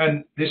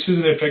 And this is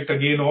an effect,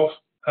 again, of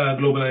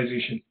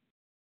globalization.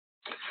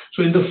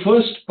 So in the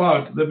first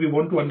part that we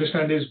want to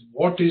understand is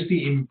what is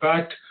the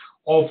impact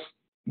of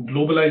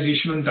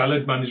globalization on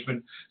talent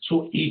management.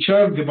 So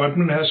HR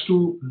department has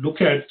to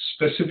look at,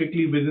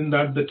 specifically within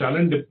that, the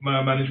talent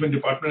management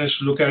department has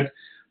to look at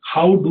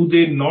how do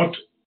they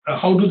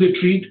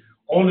treat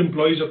all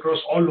employees across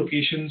all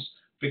locations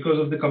because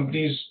of the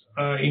company's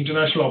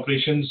international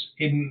operations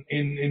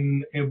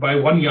by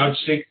one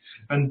yardstick.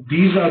 And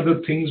these are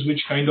the things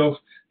which kind of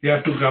they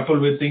have to grapple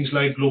with, things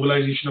like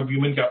globalization of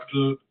human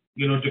capital,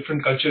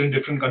 different culture in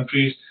different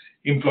countries,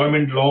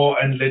 employment law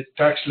and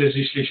tax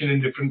legislation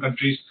in different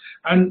countries,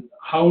 and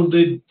how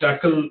they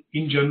tackle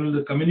in general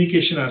the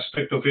communication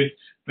aspect of it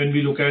when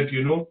we look at,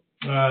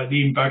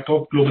 the impact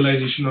of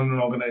globalization on an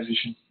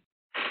organization.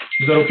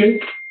 Is that okay?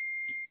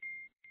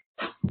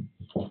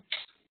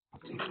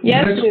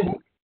 Yes.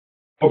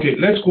 Okay,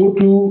 let's go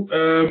to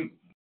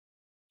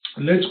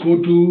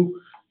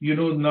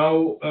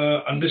now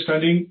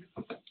understanding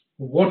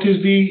what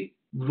is the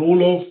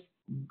role of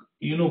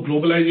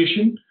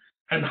globalization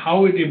and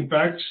how it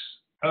impacts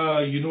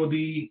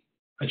the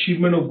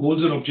achievement of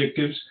goals and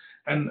objectives,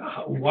 and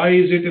why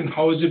is it and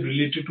how is it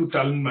related to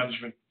talent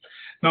management.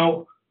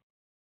 Now,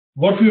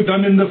 what we've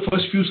done in the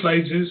first few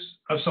slides is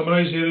I've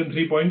summarized here in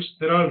 3 points.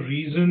 There are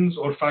reasons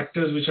or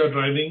factors which are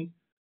driving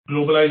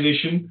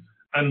globalization,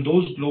 and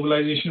those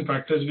globalization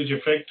factors which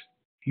affect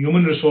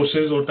human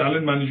resources or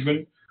talent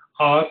management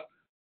are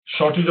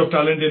shortage of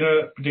talent in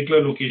a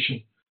particular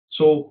location.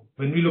 So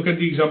when we look at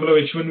the example of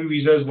H-1B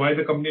visas, why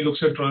the company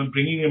looks at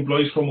bringing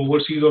employees from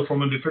overseas or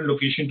from a different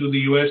location to the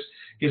US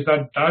is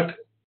that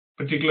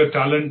particular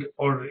talent,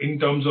 or in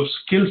terms of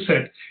skill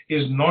set,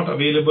 is not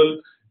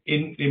available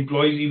in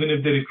employees even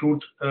if they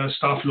recruit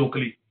staff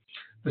locally.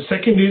 The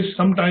second is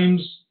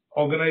sometimes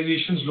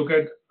organizations look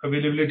at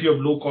availability of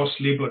low-cost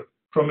labor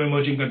from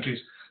emerging countries.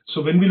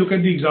 So when we look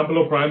at the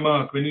example of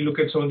Primark, when you look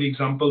at some of the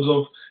examples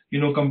of,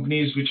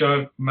 companies which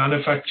are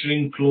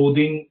manufacturing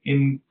clothing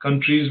in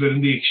countries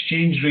wherein the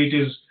exchange rate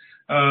is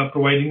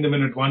providing them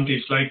an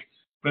advantage, like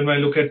when I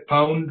look at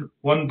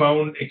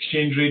 £1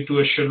 exchange rate to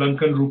a Sri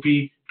Lankan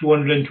rupee,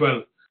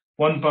 212,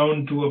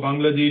 £1 to a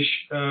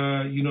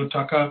Bangladesh,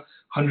 taka,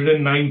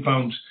 109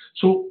 pounds.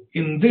 So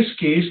in this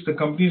case, the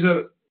companies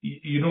are,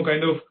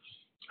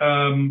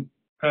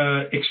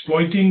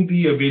 exploiting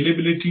the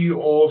availability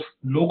of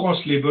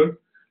low-cost labor,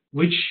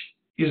 which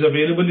is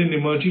available in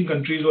emerging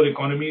countries or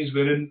economies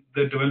wherein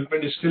the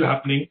development is still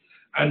happening,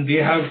 and they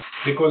have,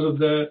 because of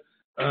the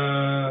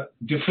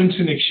difference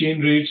in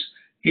exchange rates,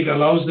 it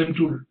allows them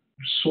to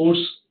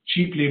source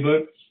cheap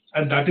labor,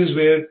 and that is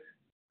where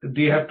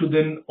they have to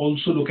then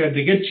also look at,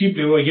 they get cheap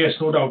labor, yes,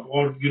 no doubt,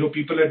 or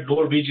people at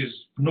lower wages,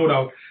 no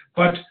doubt,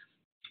 but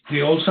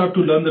they also have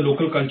to learn the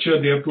local culture.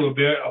 They have to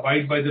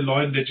abide by the law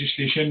and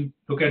legislation,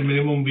 look at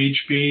minimum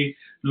wage pay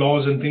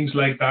laws and things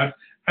like that,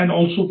 and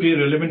also pay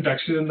relevant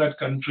taxes in that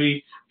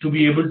country to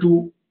be able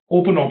to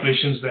open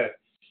operations there.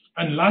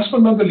 And last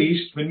but not the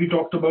least, when we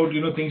talked about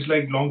things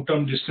like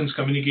long-term distance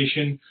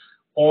communication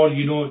or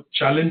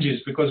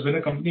challenges, because when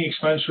a company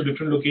expands to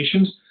different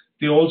locations,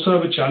 they also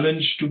have a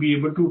challenge to be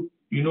able to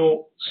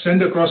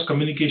send across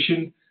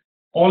communication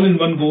all in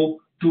one go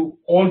to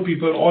all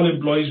people, all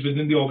employees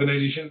within the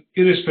organization,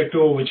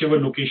 irrespective of whichever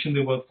location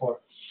they work for.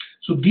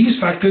 So these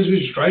factors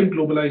which drive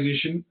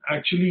globalization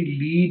actually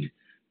lead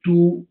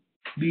to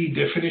the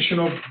definition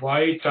of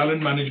why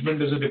talent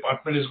management as a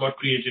department is got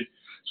created.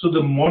 So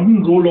the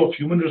modern role of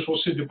human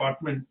resources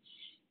department,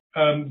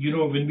 when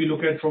we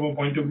look at from a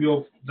point of view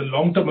of the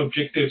long-term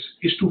objectives,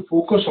 is to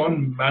focus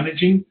on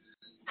managing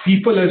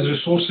people as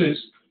resources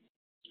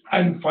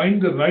and find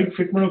the right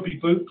fitment of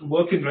people to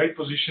work in right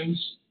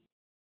positions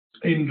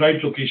in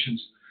right locations.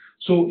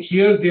 So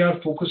here they are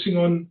focusing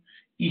on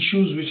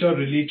issues which are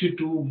related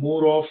to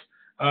more of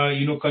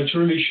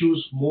cultural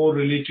issues, more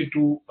related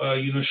to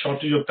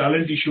shortage of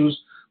talent issues,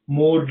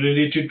 more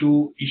related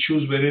to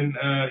issues wherein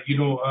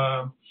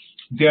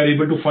they are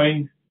able to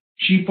find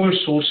cheaper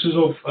sources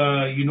of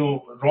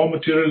raw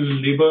material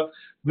and labor,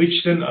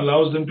 which then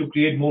allows them to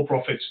create more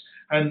profits.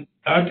 And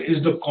that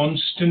is the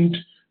constant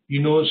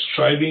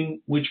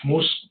striving which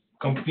most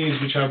companies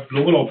which have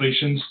global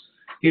operations,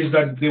 is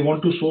that they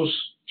want to source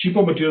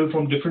cheaper material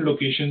from different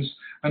locations,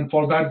 and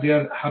for that they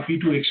are happy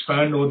to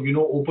expand or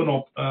open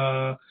up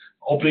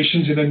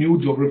operations in a new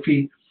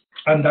geography,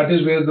 and that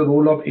is where the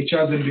role of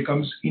HR then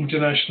becomes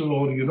international,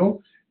 or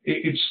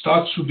it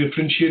starts to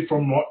differentiate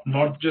from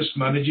not just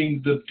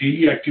managing the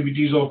daily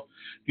activities of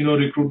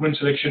recruitment,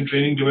 selection,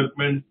 training,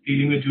 development,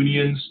 dealing with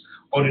unions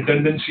or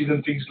redundancies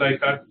and things like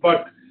that,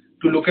 but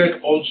to look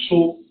at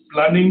also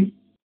planning,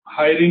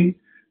 hiring,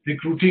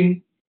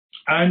 recruiting,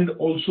 and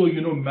also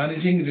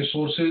managing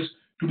resources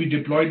to be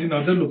deployed in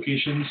other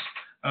locations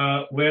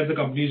where the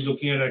company is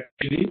looking at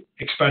actually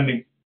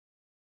expanding.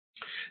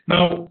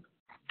 Now,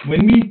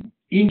 when we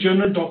in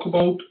general talk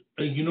about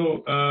let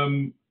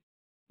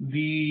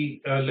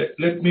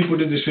me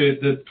put it this way,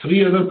 the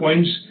three other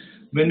points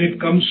when it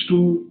comes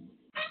to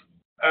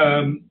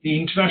the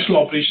international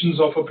operations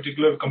of a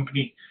particular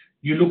company,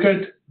 you look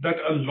at that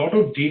a lot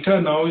of data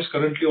now is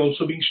currently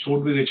also being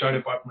stored with HR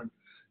department.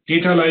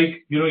 Data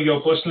like,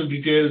 your personal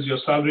details, your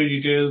salary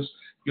details,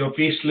 your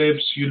pay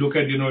slips, you look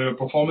at, your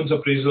performance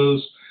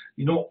appraisals,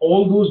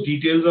 all those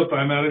details are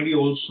primarily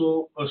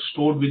also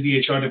stored with the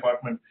HR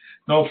department.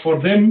 Now,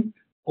 for them,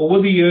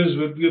 over the years,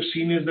 what we have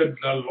seen is that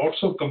lots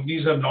of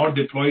companies have now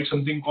deployed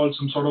something called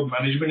some sort of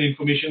management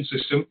information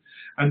system.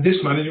 And this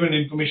management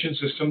information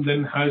system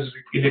then has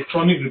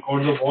electronic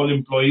records of all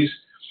employees,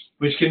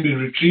 which can be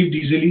retrieved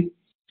easily.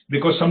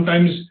 Because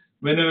sometimes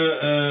when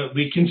a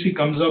vacancy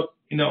comes up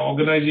in an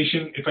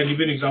organization, if I give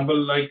you an example,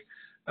 like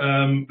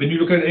when you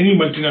look at any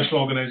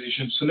multinational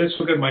organization, so let's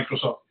look at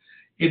Microsoft.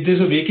 If there's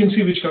a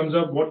vacancy which comes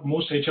up, what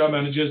most HR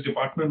managers,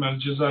 department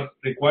managers are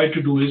required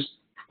to do is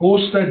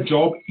post that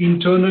job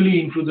internally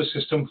into the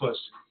system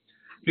first,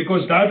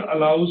 because that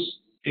allows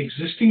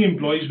existing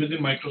employees within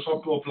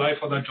Microsoft to apply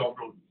for that job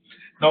role.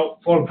 Now,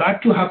 for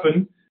that to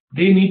happen,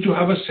 they need to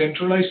have a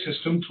centralized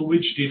system through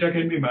which data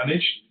can be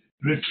managed,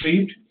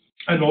 retrieved,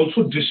 and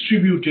also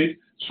distributed,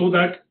 so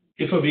that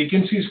if a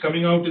vacancy is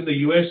coming out in the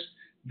US,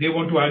 they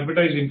want to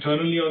advertise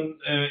internally on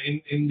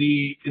in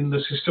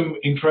the system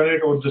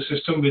intranet or the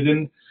system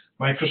within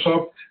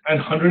Microsoft, and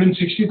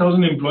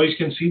 160,000 employees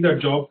can see that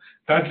job.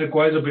 That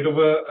requires a bit of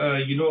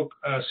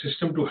a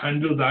system to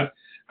handle that,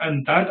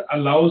 and that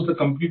allows the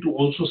company to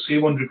also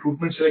save on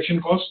recruitment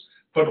selection costs,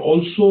 but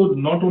also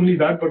not only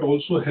that, but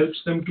also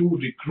helps them to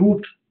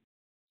recruit,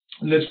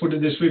 let's put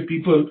it this way,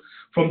 people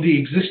from the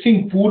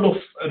existing pool of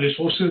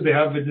resources they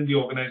have within the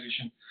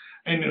organization.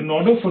 And in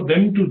order for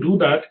them to do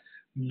that,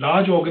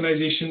 large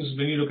organizations,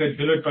 when you look at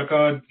Hewlett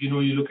Packard, you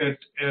look at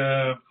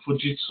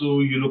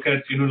Fujitsu, you look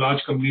at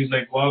large companies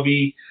like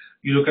Huawei,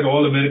 you look at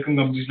all American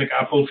companies like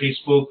Apple,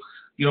 Facebook,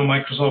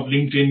 Microsoft,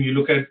 LinkedIn, you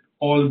look at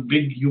all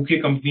big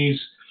UK companies,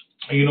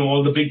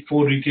 all the big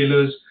four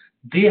retailers,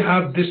 they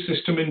have this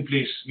system in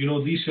place,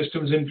 these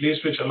systems in place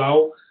which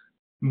allow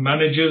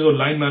managers or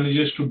line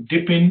managers to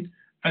dip in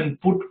and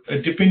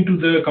dip into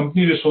the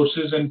company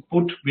resources and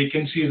put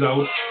vacancies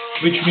out,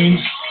 which means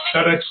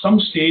that at some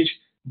stage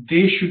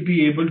they should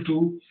be able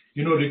to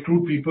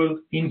recruit people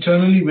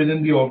internally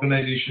within the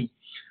organization.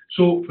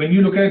 So when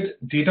you look at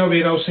data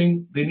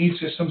warehousing, they need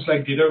systems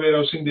like data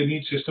warehousing, they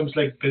need systems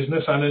like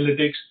business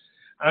analytics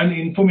and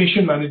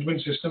information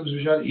management systems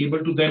which are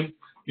able to then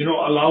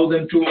allow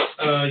them to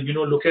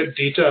look at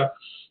data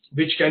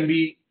which can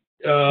be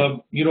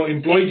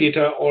employee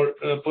data or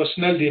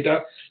personnel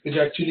data which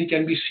actually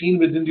can be seen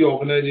within the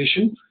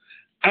organization,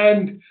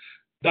 and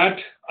that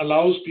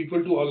allows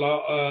people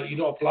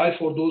to apply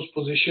for those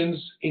positions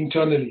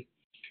internally.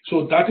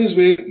 So that is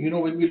where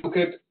when we look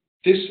at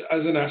this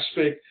as an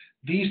aspect,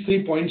 these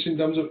 3 points in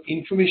terms of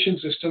information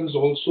systems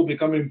also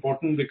become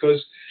important,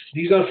 because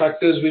these are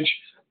factors which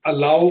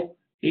allow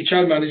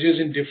HR managers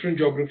in different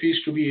geographies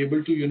to be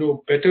able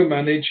to better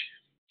manage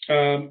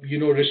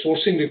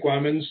resourcing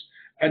requirements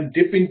and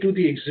dip into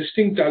the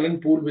existing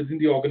talent pool within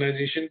the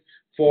organization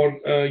for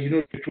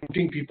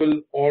recruiting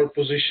people or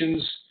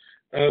positions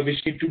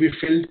which need to be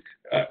filled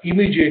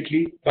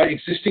immediately by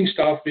existing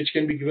staff, which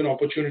can be given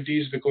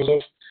opportunities because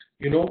of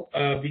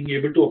being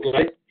able to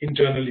apply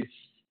internally.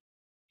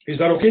 Is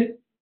that okay?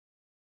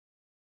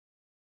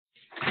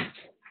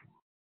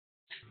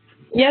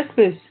 Yes,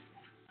 please.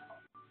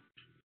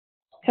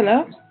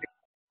 Hello?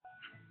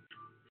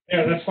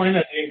 Yeah, that's fine,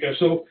 I think.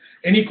 So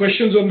any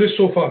questions on this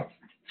so far?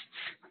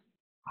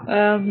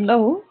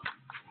 No.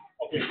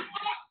 Okay.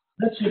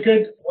 Let's look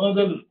at one of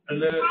the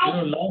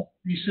last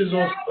pieces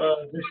of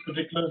this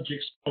particular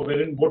jigsaw,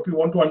 wherein what we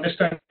want to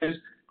understand is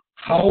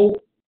how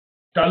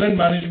talent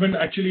management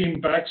actually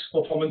impacts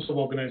performance of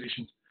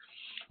organizations.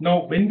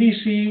 Now, when we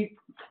see,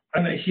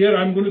 and here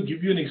I'm going to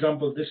give you an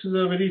example. This is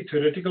a very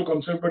theoretical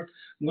concept, but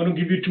I'm going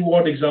to give you 2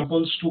 odd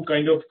examples to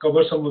kind of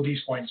cover some of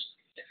these points.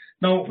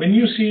 Now, when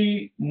you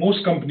see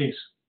most companies,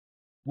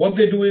 what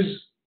they do is,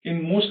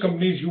 in most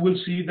companies, you will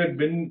see that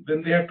when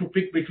they have to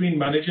pick between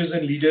managers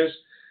and leaders,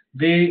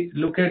 they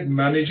look at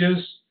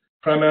managers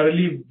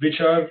primarily,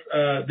 which are,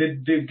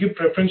 they give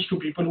preference to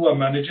people who are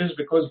managers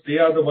because they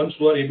are the ones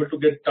who are able to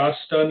get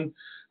tasks done,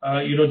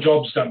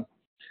 jobs done.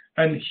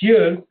 And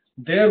here,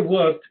 their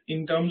work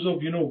in terms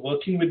of,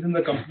 working within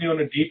the company on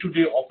a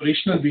day-to-day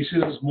operational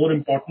basis is more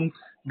important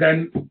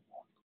than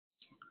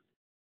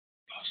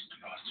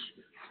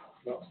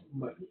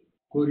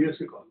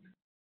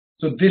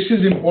So this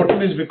is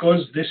important is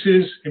because this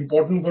is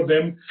important for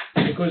them,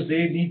 because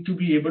they need to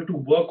be able to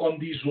work on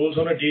these roles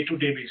on a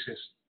day-to-day basis.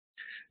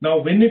 Now,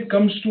 when it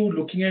comes to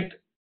looking at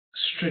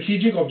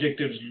strategic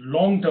objectives,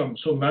 long-term,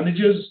 so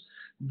managers,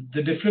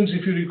 the difference,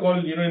 if you recall,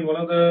 in one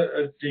of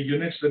the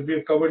units that we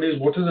have covered is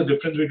what is the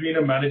difference between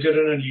a manager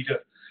and a leader.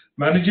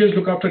 Managers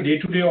look after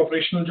day-to-day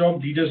operational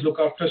job, leaders look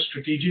after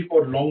strategic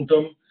or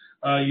long-term,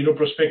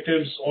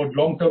 perspectives or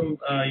long-term,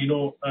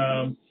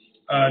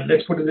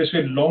 let's put it this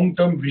way,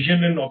 long-term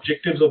vision and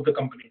objectives of the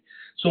company.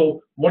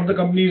 So what the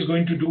company is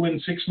going to do in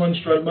 6 months,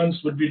 12 months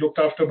will be looked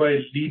after by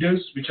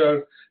leaders, which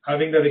are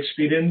having that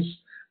experience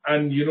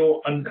and,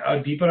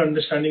 a deeper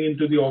understanding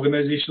into the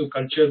organizational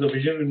culture, the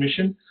vision and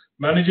mission.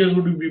 Managers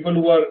would be people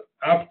who are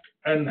apt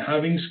and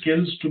having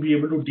skills to be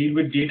able to deal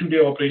with day-to-day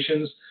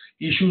operations,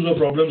 issues or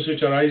problems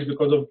which arise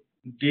because of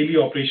daily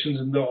operations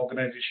in the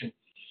organization.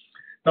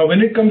 Now,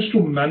 when it comes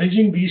to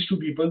managing these 2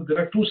 people, there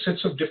are 2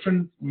 sets of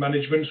different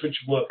managements which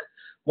work.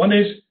 One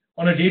is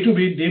on a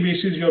day-to-day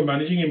basis, you're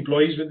managing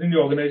employees within the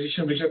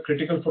organization which are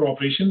critical for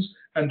operations,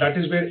 and that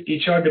is where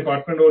HR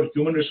department or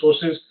human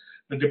resources,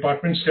 the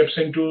department steps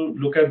in to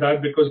look at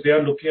that because they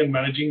are looking at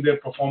managing their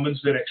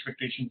performance, their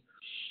expectation.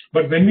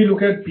 But when we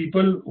look at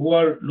people who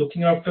are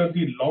looking after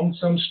the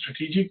long-term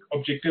strategic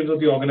objectives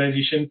of the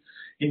organization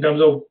in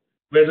terms of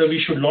whether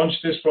we should launch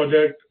this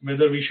project,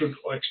 whether we should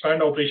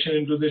expand operation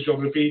into this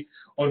geography,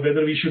 or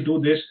whether we should do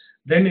this,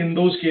 then in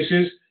those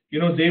cases,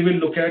 they will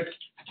look at,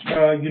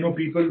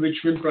 people which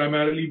will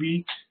primarily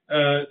be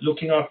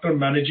looking after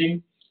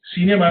managing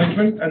senior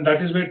management, and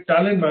that is where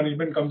talent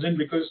management comes in,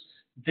 because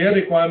their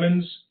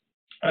requirements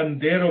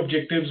and their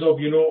objectives of,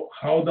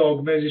 how the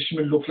organization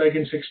will look like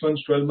in 6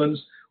 months, 12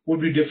 months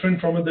would be different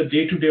from the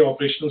day-to-day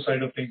operational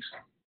side of things.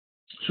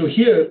 So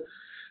here,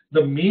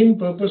 the main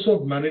purpose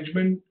of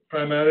management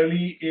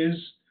primarily is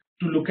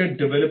to look at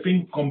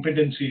developing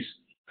competencies.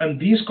 And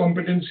these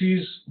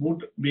competencies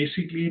would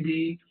basically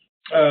be,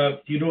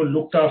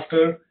 looked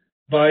after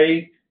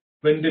by,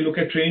 when they look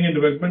at training and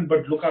development,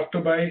 but look after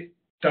by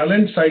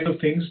talent side of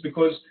things,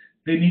 because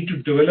they need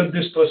to develop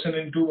this person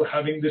into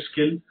having this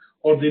skill,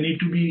 or they need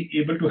to be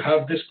able to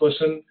have this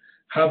person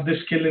have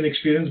this skill and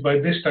experience by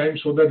this time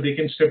so that they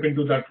can step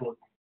into that role.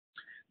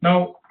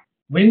 Now,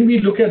 when we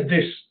look at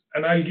this,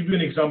 and I'll give you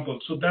an example.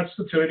 So that's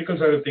the theoretical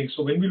side of things.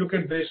 So when we look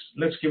at this,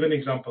 let's give an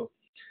example.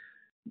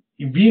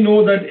 We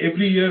know that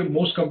every year,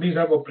 most companies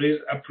have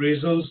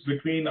appraisals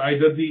between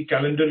either the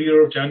calendar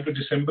year of Jan to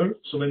December.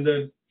 So when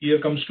the year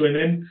comes to an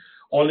end,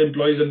 all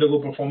employees undergo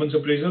performance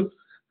appraisal.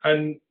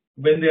 And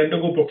when they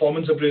undergo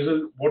performance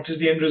appraisal, what is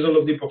the end result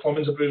of the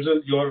performance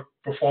appraisal? Your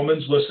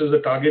performance versus the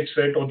target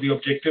set or the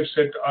objective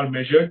set are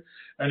measured.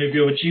 And if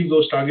you have achieved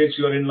those targets,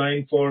 you are in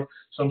line for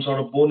some sort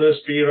of bonus,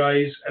 pay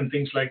rise, and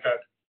things like that.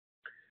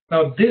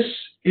 Now, this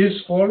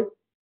is for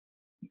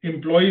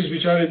employees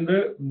which are in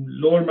the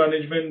lower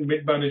management,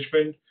 mid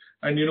management,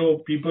 and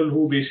people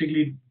who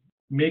basically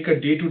make a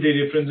day-to-day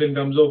difference in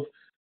terms of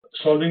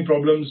solving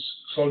problems,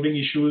 solving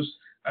issues,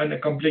 and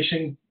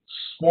accomplishing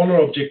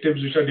smaller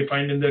objectives which are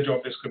defined in their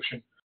job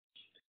description.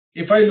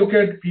 If I look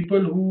at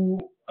people who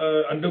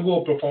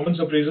undergo a performance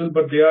appraisal,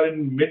 but they are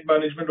in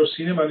mid-management or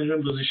senior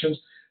management positions,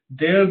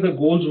 there the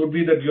goals would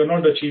be that you're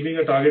not achieving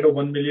a target of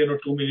 1 million or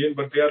 2 million,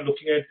 but they are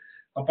looking at,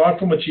 apart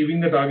from achieving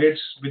the targets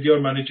with your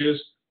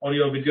managers or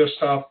with your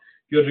staff,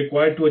 you're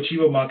required to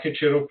achieve a market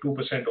share of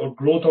 2% or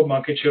growth of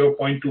market share of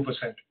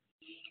 0.2%.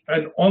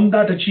 And on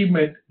that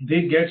achievement,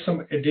 they get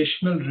some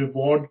additional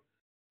reward,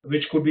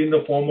 which could be in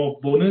the form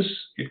of bonus,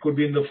 it could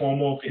be in the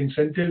form of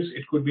incentives,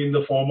 it could be in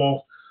the form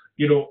of,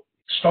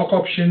 stock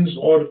options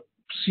or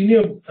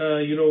senior,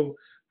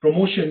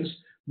 promotions,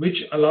 which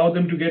allow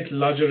them to get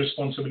larger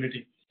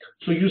responsibility.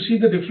 So you see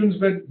the difference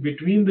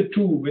between the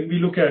two when we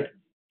look at,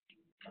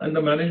 and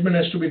the management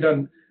has to be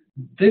done.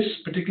 This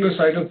particular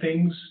side of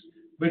things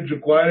would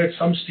require at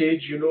some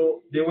stage,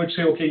 they would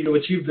say, okay, you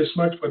achieved this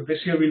much, but this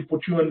year we'll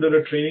put you under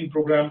a training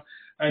program,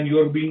 and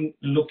you're being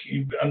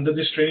under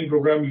this training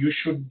program, you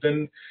should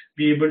then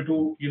be able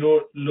to,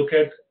 look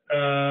at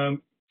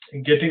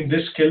getting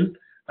this skill,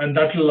 and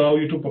that will allow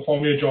you to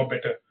perform your job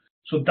better.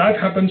 So that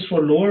happens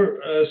for lower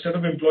set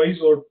of employees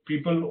or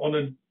people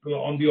on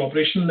the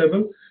operational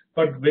level.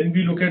 But when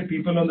we look at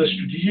people on the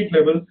strategic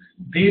level,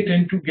 they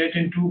tend to get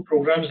into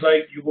programs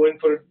like you go in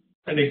for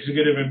an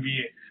executive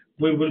MBA.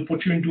 We will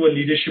put you into a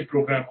leadership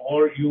program,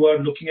 or you are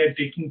looking at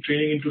taking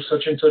training into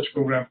such and such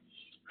program.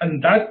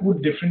 And that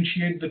would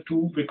differentiate the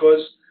two,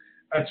 because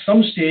at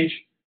some stage,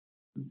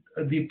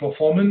 the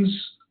performance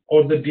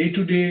or the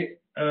day-to-day,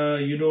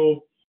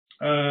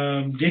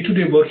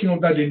 day-to-day working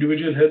of that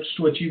individual helps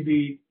to achieve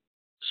the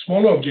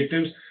smaller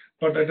objectives,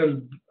 but at a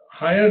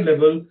higher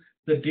level,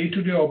 the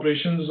day-to-day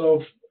operations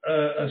of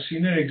a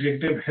senior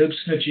executive helps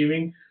in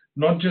achieving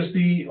not just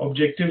the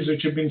objectives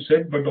which have been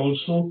set, but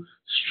also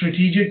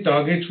strategic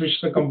targets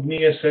which the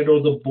company has set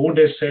or the board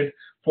has set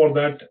for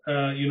that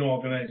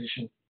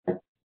organization.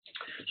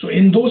 So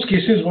in those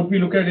cases, what we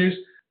look at is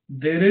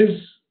there is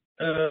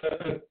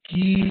a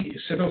key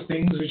set of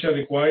things which are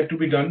required to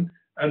be done,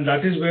 and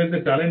that is where the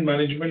talent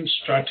management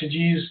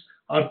strategies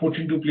are put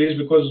into place,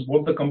 because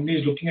what the company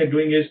is looking at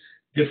doing is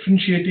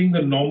differentiating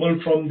the normal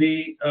from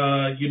the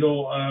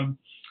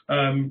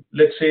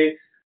let's say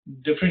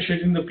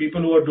differentiating the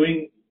people who are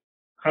doing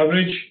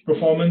average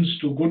performance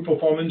to good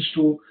performance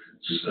to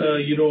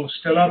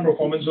stellar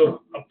performance or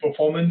a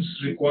performance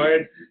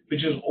required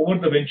which is over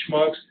the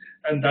benchmarks,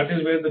 and that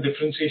is where the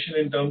differentiation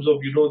in terms of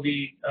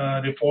the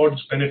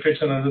rewards,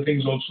 benefits, and other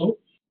things also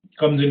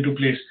comes into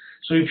place.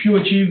 So if you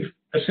achieve,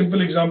 a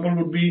simple example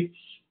would be,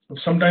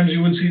 sometimes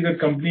you will see that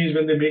companies,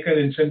 when they make an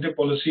incentive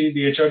policy,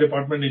 the HR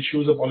department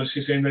issues a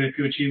policy saying that if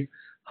you achieve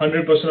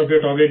 100% of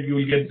your target, you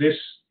will get this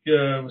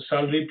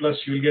salary, plus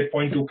you will get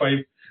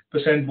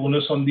 0.25%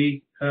 bonus on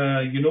the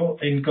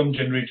income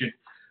generated.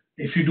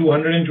 If you do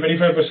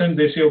 125%,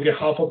 they say, okay,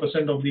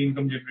 0.5% of the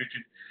income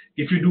generated.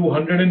 If you do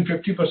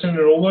 150%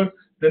 or over,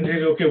 then they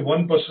say, okay,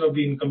 1% of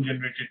the income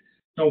generated.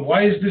 Now,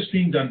 why is this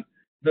being done?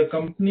 The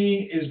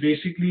company is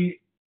basically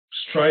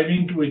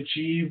striving to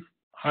achieve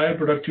higher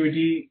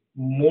productivity,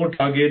 more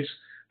targets,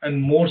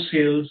 and more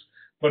sales.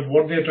 But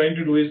what they're trying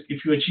to do is,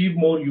 if you achieve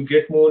more, you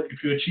get more.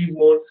 If you achieve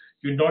more,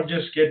 you not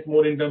just get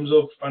more in terms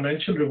of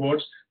financial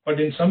rewards, but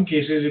in some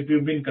cases, if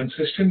you've been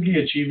consistently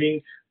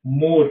achieving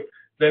more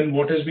than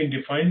what has been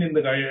defined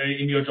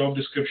in your job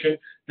description,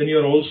 then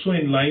you're also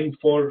in line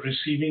for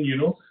receiving,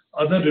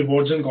 other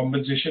rewards and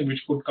compensation,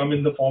 which could come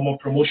in the form of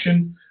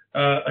promotion,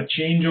 a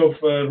change of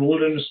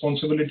role and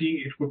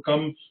responsibility. It could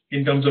come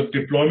in terms of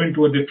deployment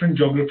to a different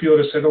geography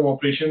or a set of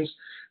operations,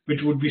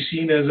 which would be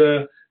seen as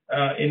a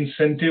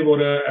incentive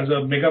or as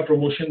a mega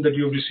promotion that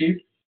you've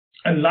received.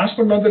 And last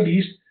but not the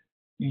least,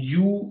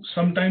 you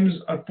sometimes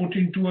are put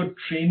into a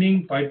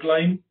training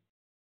pipeline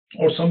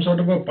or some sort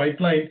of a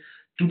pipeline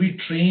to be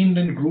trained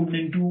and groomed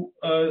into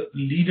a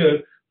leader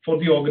for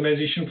the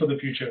organization for the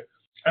future.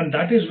 And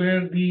that is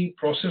where the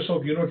process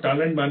of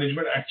talent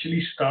management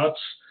actually starts,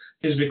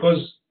 is because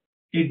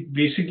it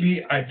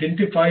basically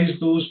identifies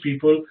those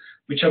people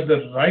which have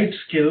the right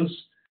skills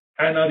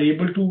and are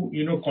able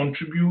to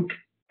contribute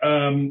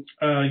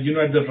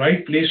at the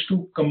right place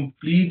to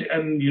complete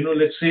and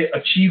let's say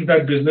achieve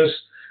that business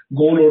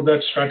goal or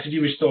that strategy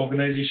which the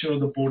organization or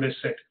the board has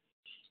set.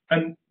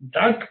 And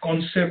that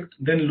concept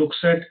then looks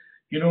at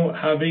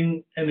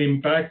having an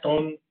impact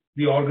on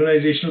the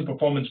organizational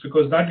performance,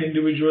 because that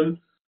individual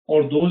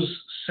or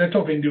those set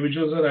of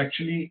individuals are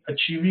actually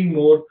achieving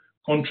more,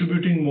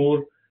 contributing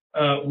more,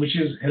 which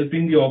is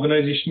helping the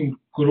organization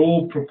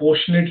grow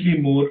proportionately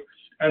more.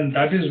 And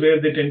that is where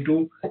they tend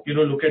to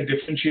look at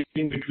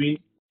differentiating between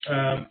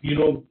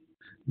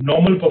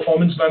normal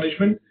performance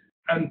management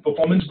and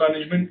performance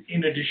management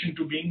in addition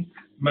to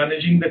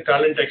managing the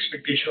talent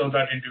expectation of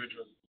that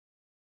individual.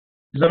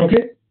 Is that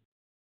okay?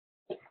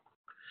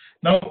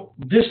 Now,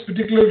 this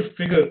particular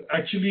figure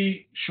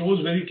actually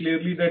shows very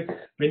clearly that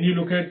when you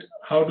look at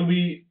how do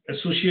we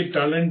associate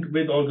talent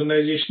with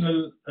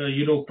organizational,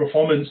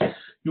 performance,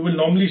 you will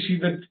normally see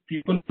that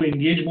people who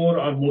engage more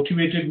are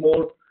motivated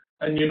more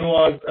and,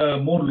 are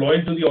more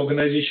loyal to the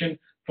organization,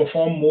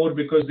 perform more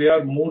because they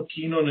are more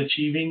keen on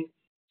achieving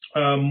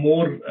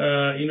more,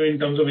 in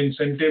terms of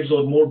incentives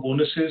or more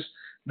bonuses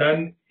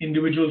than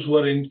individuals who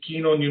are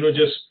keen on,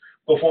 just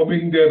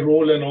performing their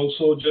role and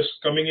also just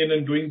coming in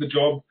and doing the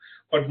job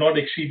but not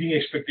exceeding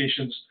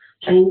expectations.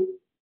 So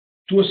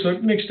to a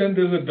certain extent,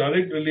 there's a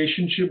direct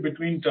relationship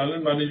between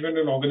talent management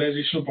and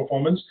organizational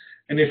performance.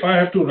 And if I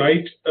have to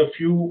write a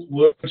few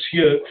words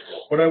here,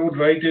 what I would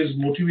write is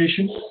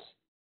motivation,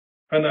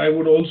 and I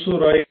would also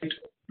write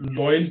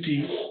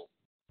loyalty,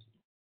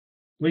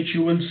 which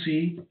you will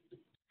see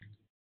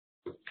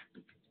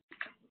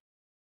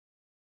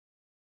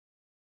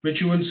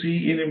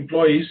in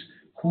employees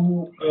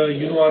who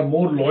are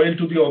more loyal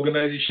to the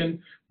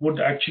organization would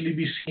actually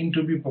be seen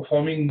to be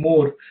performing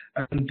more,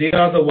 and they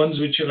are the ones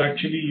which will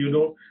actually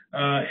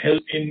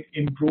help in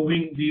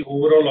improving the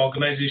overall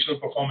organizational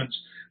performance.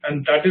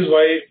 And that is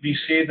why we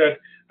say that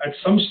at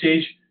some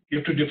stage you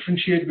have to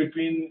differentiate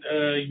between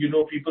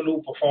people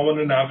who perform on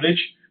an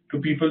average to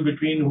people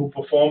who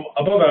perform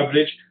above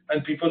average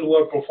and people who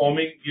are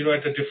performing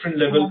at a different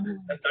level,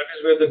 and that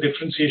is where the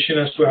differentiation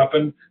has to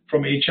happen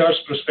from HR's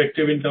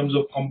perspective in terms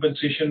of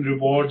compensation,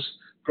 rewards,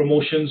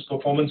 promotions,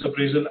 performance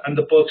appraisal, and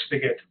the perks they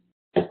get.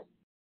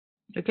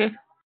 Okay.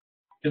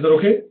 Is that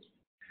okay?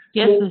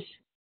 Yes. So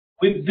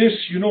with this,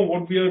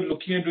 what we are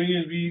looking at doing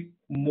is we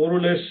more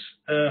or less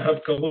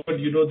have covered,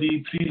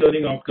 the 3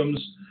 learning outcomes,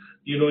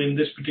 in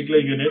this particular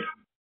unit.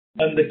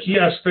 And the key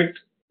aspect,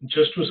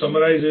 just to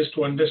summarize, is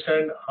to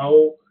understand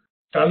how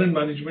talent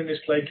management is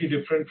slightly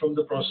different from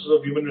the process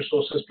of human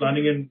resources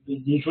planning and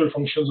the usual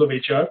functions of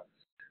HR.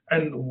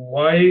 And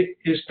why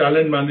is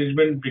talent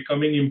management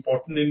becoming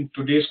important in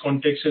today's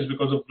context is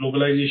because of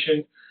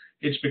globalization.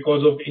 It's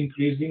because of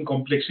increasing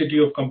complexity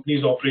of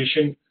companies'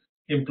 operation,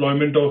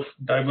 employment of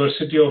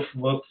diversity of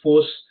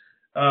workforce,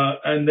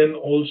 and then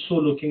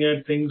also looking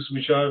at things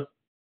which are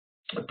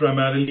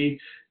primarily,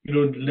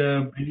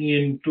 bringing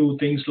into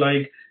things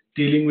like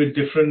dealing with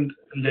different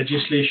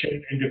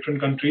legislation in different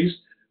countries,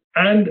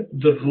 and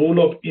the role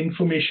of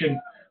information,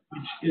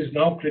 which is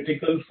now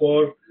critical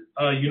for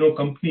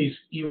companies,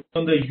 even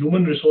on the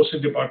human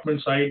resources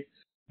department side,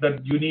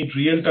 that you need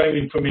real-time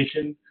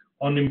information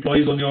on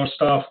employees, on your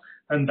staff.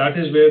 And that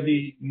is where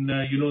the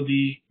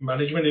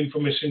management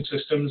information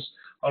systems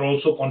are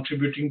also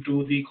contributing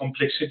to the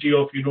complexity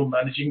of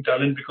managing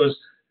talent. Because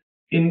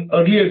in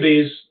earlier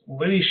days,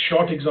 very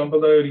short example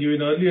that I will give,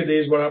 in earlier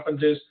days, what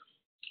happens is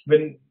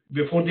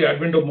before the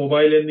advent of mobile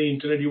and the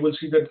internet, you will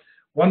see that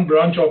one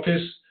branch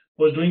office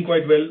was doing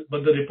quite well,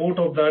 but the report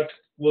of that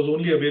was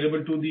only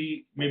available to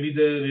the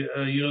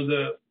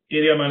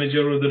area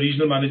manager or the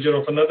regional manager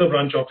of another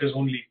branch office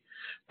only.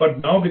 But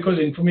now, because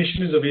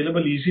information is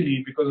available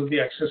easily because of the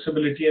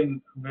accessibility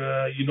and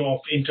of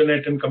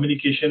internet and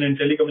communication and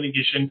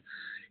telecommunication,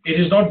 it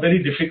is not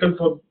very difficult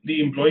for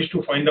the employees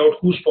to find out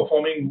who's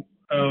performing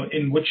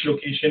in which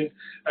location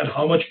and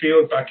how much pay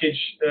or package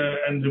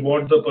and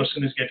reward the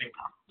person is getting.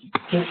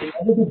 So in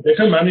order to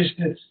better manage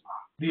this,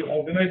 the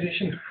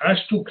organization has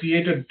to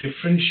create a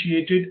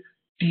differentiated,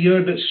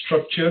 tiered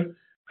structure,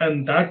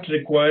 and that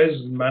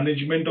requires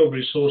management of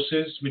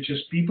resources, which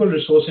is people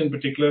resource in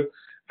particular.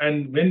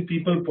 And when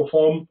people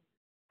perform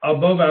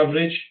above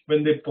average,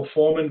 when they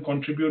perform and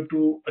contribute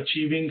to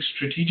achieving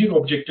strategic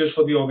objectives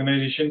for the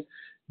organization,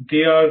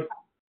 they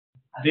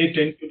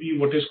tend to be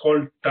what is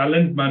called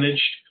talent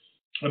managed,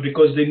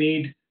 because they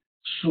need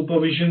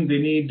supervision, they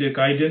need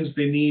guidance,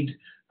 they need,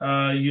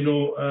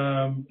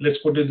 let's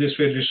put it this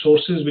way,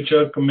 resources which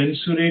are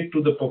commensurate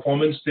to the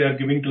performance they are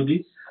giving to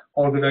the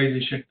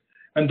organization.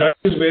 And that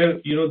is where,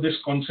 this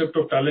concept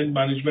of talent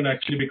management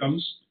actually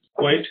becomes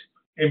quite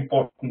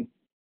important.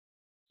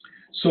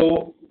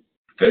 So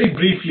very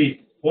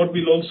briefly, what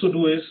we'll also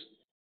do is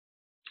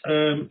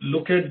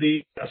look at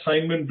the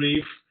assignment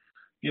brief,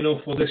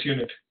 for this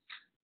unit.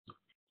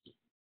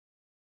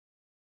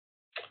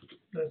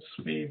 Let's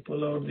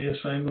pull out the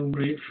assignment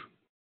brief.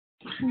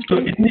 So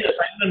in the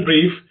assignment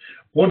brief,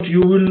 what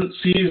you will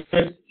see is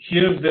that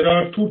here there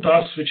are 2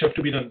 tasks which have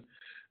to be done.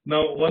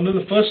 Now, one of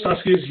the first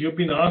tasks is you've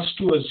been asked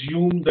to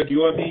assume that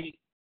you are the,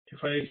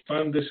 if I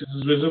expand this,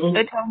 is visible?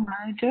 HR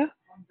manager.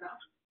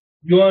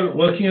 You are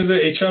working as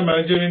a HR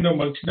manager in a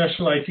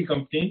multinational IT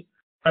company,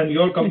 and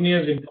your company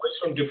has employees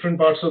from different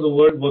parts of the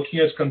world working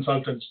as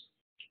consultants.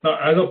 Now,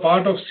 as a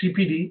part of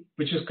CPD,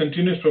 which is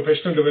continuous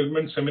professional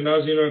development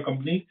seminars in your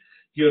company,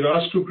 you're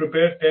asked to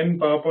prepare 10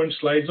 PowerPoint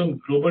slides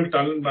on global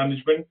talent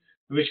management,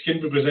 which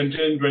can be presented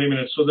in 20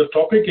 minutes. So the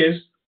topic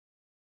is,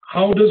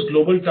 how does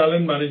global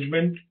talent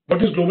management,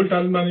 what is global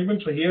talent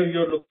management? So here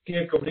you're looking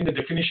at covering the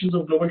definitions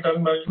of global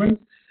talent management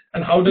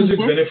and how does it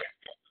benefit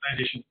the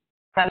organization.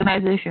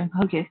 Organization,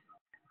 okay.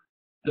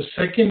 The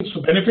second,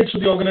 so benefits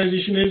of the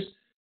organization is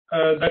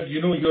that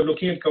you're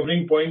looking at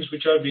covering points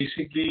which are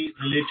basically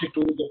related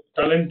to the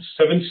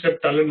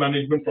 7-step talent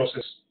management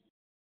process.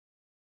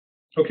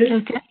 Okay.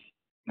 Okay.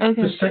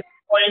 Okay. The second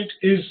point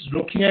is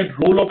looking at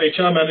role of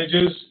HR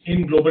managers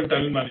in global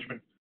talent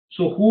management.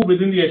 So who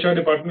within the HR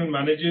department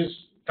manages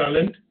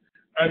talent,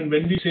 and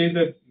when we say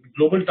that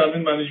global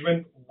talent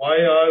management, why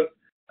are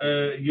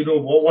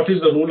what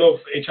is the role of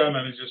HR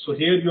managers? So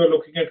here you are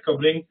looking at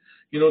covering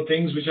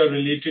things which are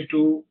related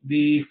to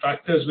the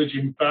factors which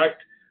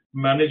impact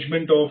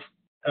management of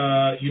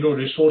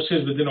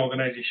resources within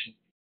organization,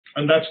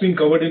 and that's been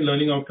covered in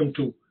learning outcome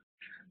 2.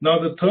 Now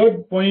the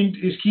third point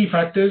is key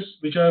factors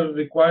which are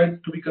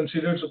required to be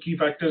considered. So key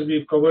factors,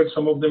 we've covered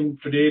some of them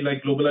today,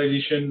 like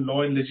globalization,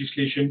 law and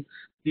legislation.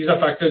 These are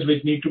factors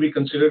which need to be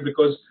considered,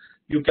 because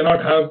you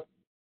cannot have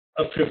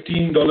a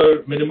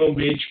 $15 minimum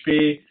wage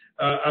pay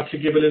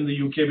applicable in the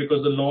UK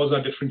because the laws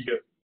are different here,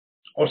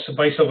 or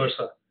vice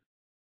versa.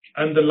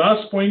 And the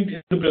last point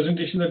in the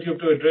presentation that you have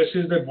to address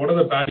is that what are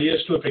the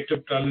barriers to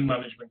effective talent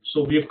management?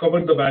 So we have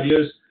covered the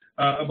barriers,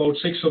 about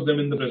 6 of them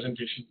in the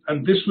presentation,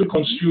 and this will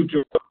constitute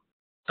your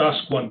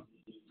task 1.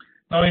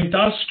 Now in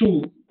task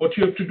 2, what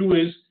you have to do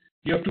is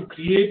you have to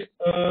create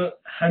a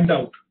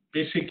handout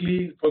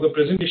basically for the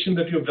presentation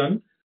that you've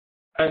done,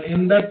 and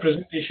in that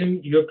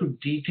presentation you have to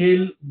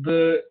detail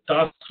the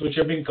tasks which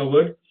have been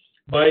covered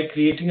by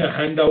creating a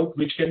handout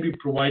which can be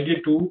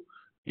provided to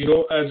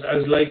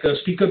as like a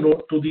speaker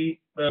note to the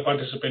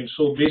participants.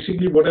 So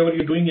basically whatever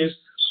you're doing is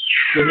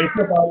you're making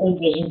a PowerPoint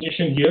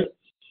presentation here,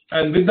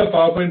 and with the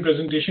PowerPoint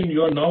presentation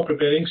you are now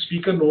preparing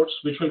speaker notes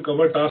which will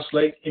cover tasks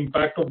like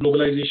impact of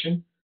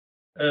globalization,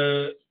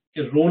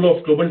 the role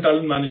of global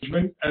talent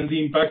management, and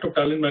the impact of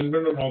talent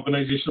management on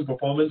organizational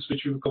performance,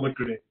 which we've covered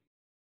today.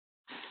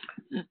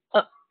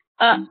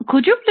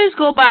 Could you please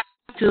go back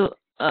to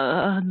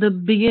the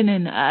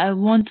beginning? I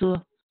want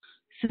to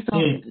see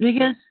something,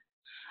 because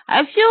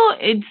I feel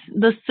it's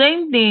the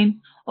same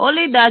thing,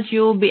 only that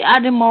you'll be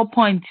adding more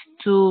points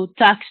to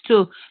tax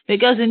 2,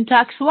 because in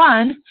tax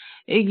 1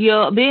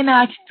 you're being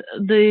asked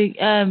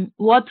the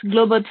what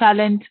global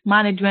talent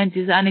management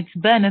is and its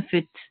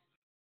benefits.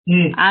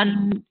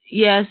 And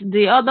yes,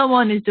 the other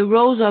one is the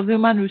roles of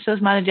human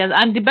resource managers,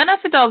 and the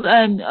benefit of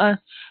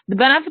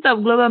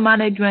global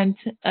management,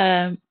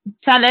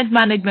 talent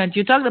management.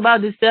 You talked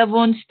about the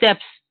 7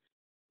 steps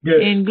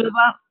in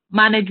global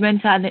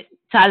management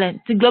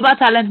global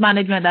talent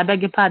management. I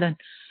beg your pardon.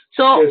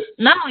 So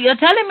now you're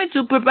telling me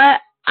to prepare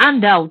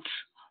handouts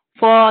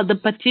for the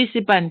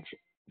participants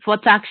for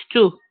tax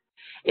 2.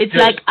 It's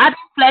like adding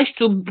flesh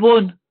to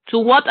bone to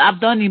what I've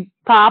done in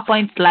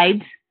PowerPoint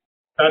slides.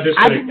 That is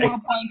adding more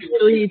points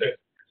to it,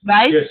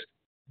 right?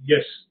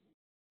 Yes.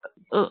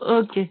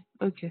 Okay.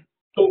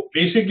 So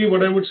basically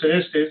what I would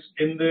suggest is,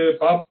 in the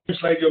PowerPoint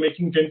slide you're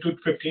making 10 to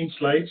 15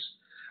 slides,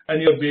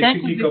 and you're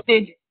basically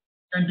covering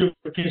 10 to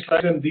 15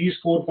 slides, and these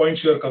 4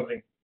 points you are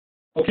covering.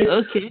 Okay.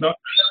 Now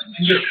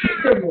in the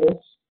speaker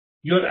notes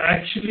you're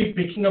actually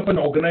picking up an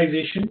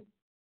organization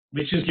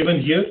which is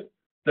given here,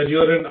 that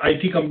you're an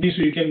IT company,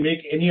 so you can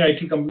make any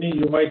IT company.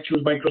 You might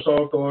choose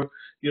Microsoft or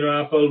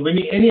Apple,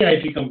 any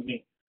IT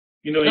company,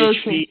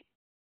 HP,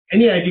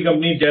 any IT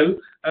company, Dell.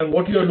 And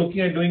what you are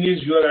looking at doing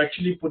is you are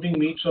actually putting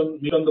meat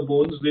on the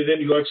bones, wherein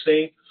you are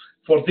saying,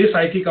 for this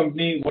IT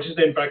company, what is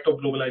the impact of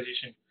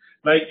globalization?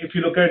 Like if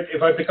you look at,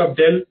 if I pick up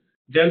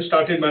Dell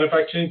started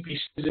manufacturing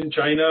PCs in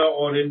China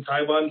or in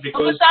Taiwan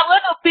because... So I'm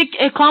going to pick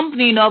a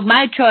company of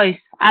my choice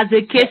as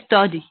a case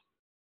study.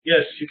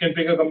 Yes, you can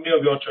pick a company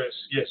of your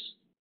choice. Yes.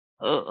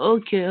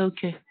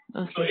 Okay.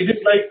 So it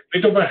is like a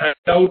bit of a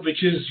handout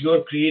which is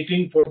you're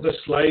creating for the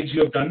slides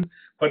you have done,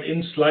 but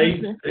in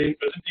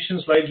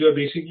presentation slides you are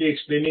basically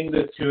explaining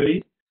the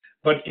theory,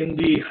 but in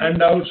the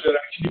handouts you're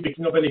actually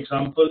picking up an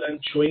example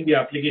and showing the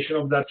application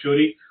of that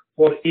theory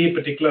for a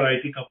particular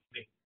IT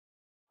company.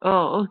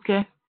 Oh,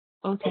 okay.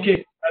 Okay,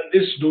 and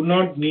this does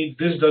not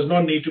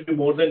need to be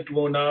more than 2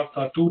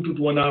 to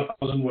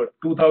 2,500 words.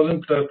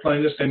 2,000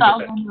 minus 10%.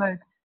 2,000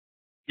 words.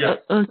 Yeah.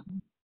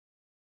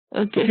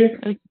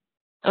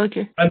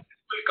 Okay. And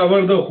we will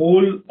cover the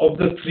whole of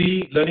the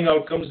 3 learning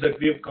outcomes that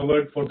we have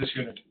covered for this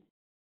unit.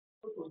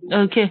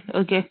 Okay.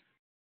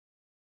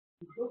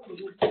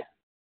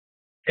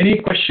 Any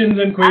questions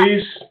and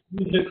queries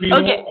that we know?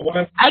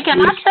 I can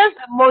access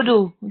the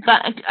module.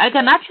 I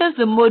can access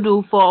the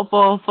module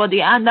for the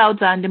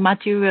handouts and the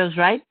materials,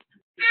 right?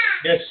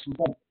 Yes, you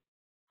can.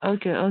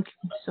 Okay.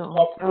 So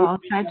I'll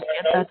try to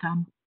get that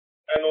done.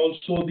 And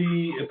also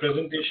the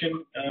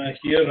presentation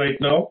here right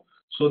now,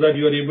 so that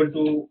you are able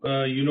to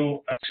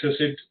access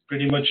it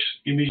pretty much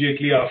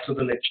immediately after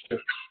the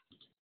lecture.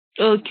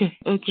 Okay.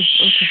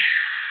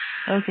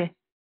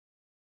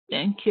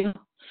 Thank you.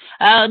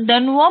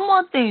 Then one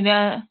more thing.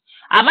 I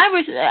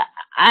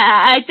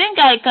think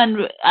I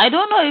can. I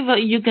don't know if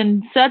you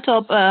can set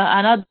up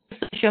another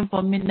session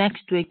for me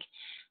next week.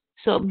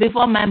 So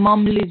before my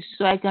mom leaves,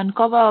 so I can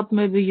cover up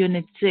maybe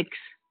unit 6.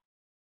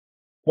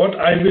 What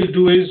I will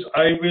do is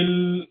it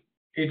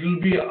will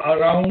be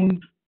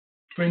around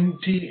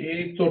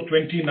 28th or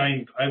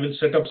 29th, I will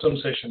set up some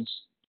sessions.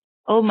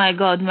 Oh my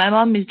God, my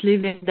mom is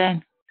leaving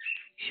then.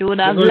 She would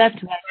have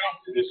left by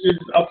then. This is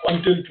up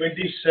until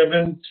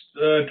 27th,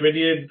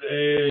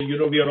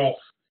 28th, we are off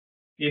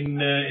in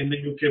the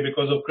UK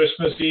because of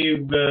Christmas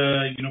Eve,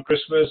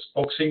 Christmas,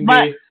 Boxing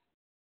Day.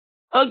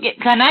 Okay,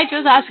 can I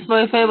just ask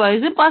for a favor?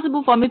 Is it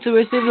possible for me to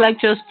receive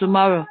lectures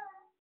tomorrow?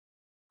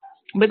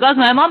 Because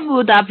my mom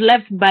would have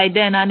left by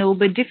then, and it will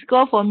be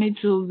difficult for me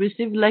to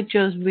receive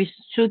lectures with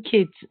 2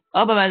 kids.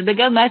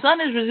 Because my son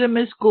is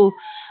resuming school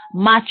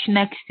March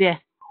next year.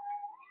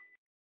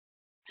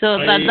 So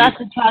that's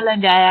the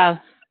challenge I have.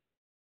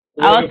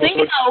 I was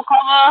thinking I will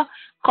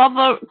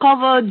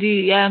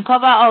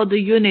cover all the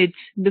units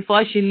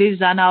before she leaves,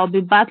 and I'll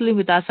be battling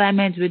with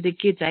assignments with the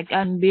kids. I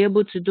can be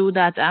able to do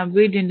that and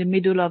read in the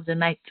middle of the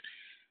night.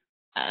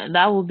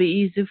 That will be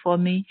easy for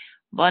me.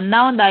 But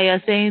now that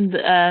you're saying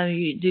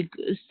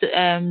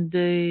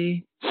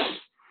the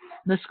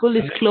school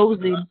is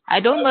closing, I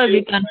don't know if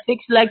you can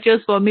fix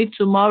lectures for me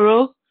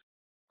tomorrow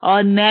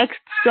or next,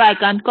 so I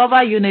can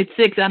cover Unit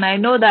 6, and I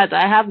know that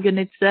I have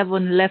Unit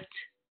 7 left.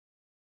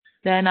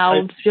 Then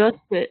I'll just.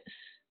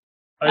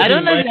 I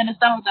don't know if you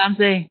understand what I'm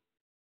saying.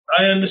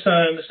 I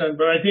understand,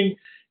 but I think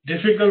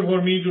difficult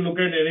for me to look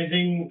at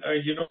anything,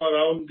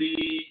 around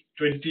the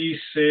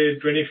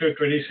 25th,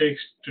 26th,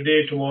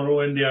 today, tomorrow,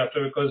 and the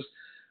after, because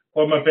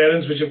for my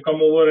parents, which have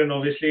come over, and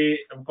obviously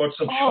I've got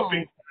some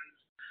shopping,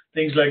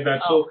 things like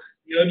that. So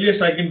the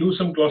earliest I can do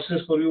some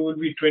classes for you will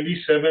be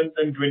 27th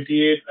and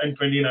 28th and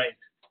 29th.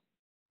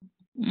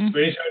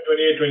 27th,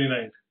 28th,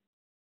 29th.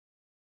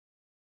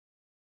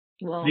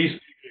 Wow. These 3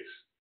 days.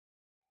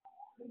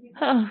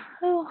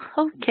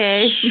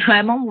 Okay.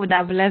 My mom would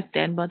have left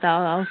then, but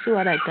I'll see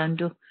what I can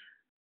do.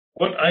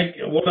 What I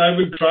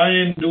will try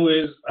and do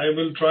is I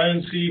will try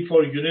and see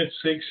for Unit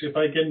 6 if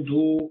I can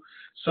do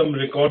some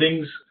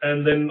recordings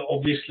and then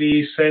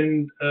obviously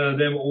send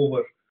them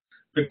over.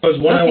 Because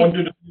what I want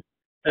to do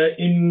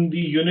in the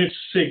Unit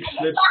 6,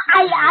 we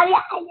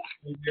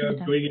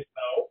are doing it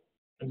now.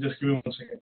 And just give me 1 second.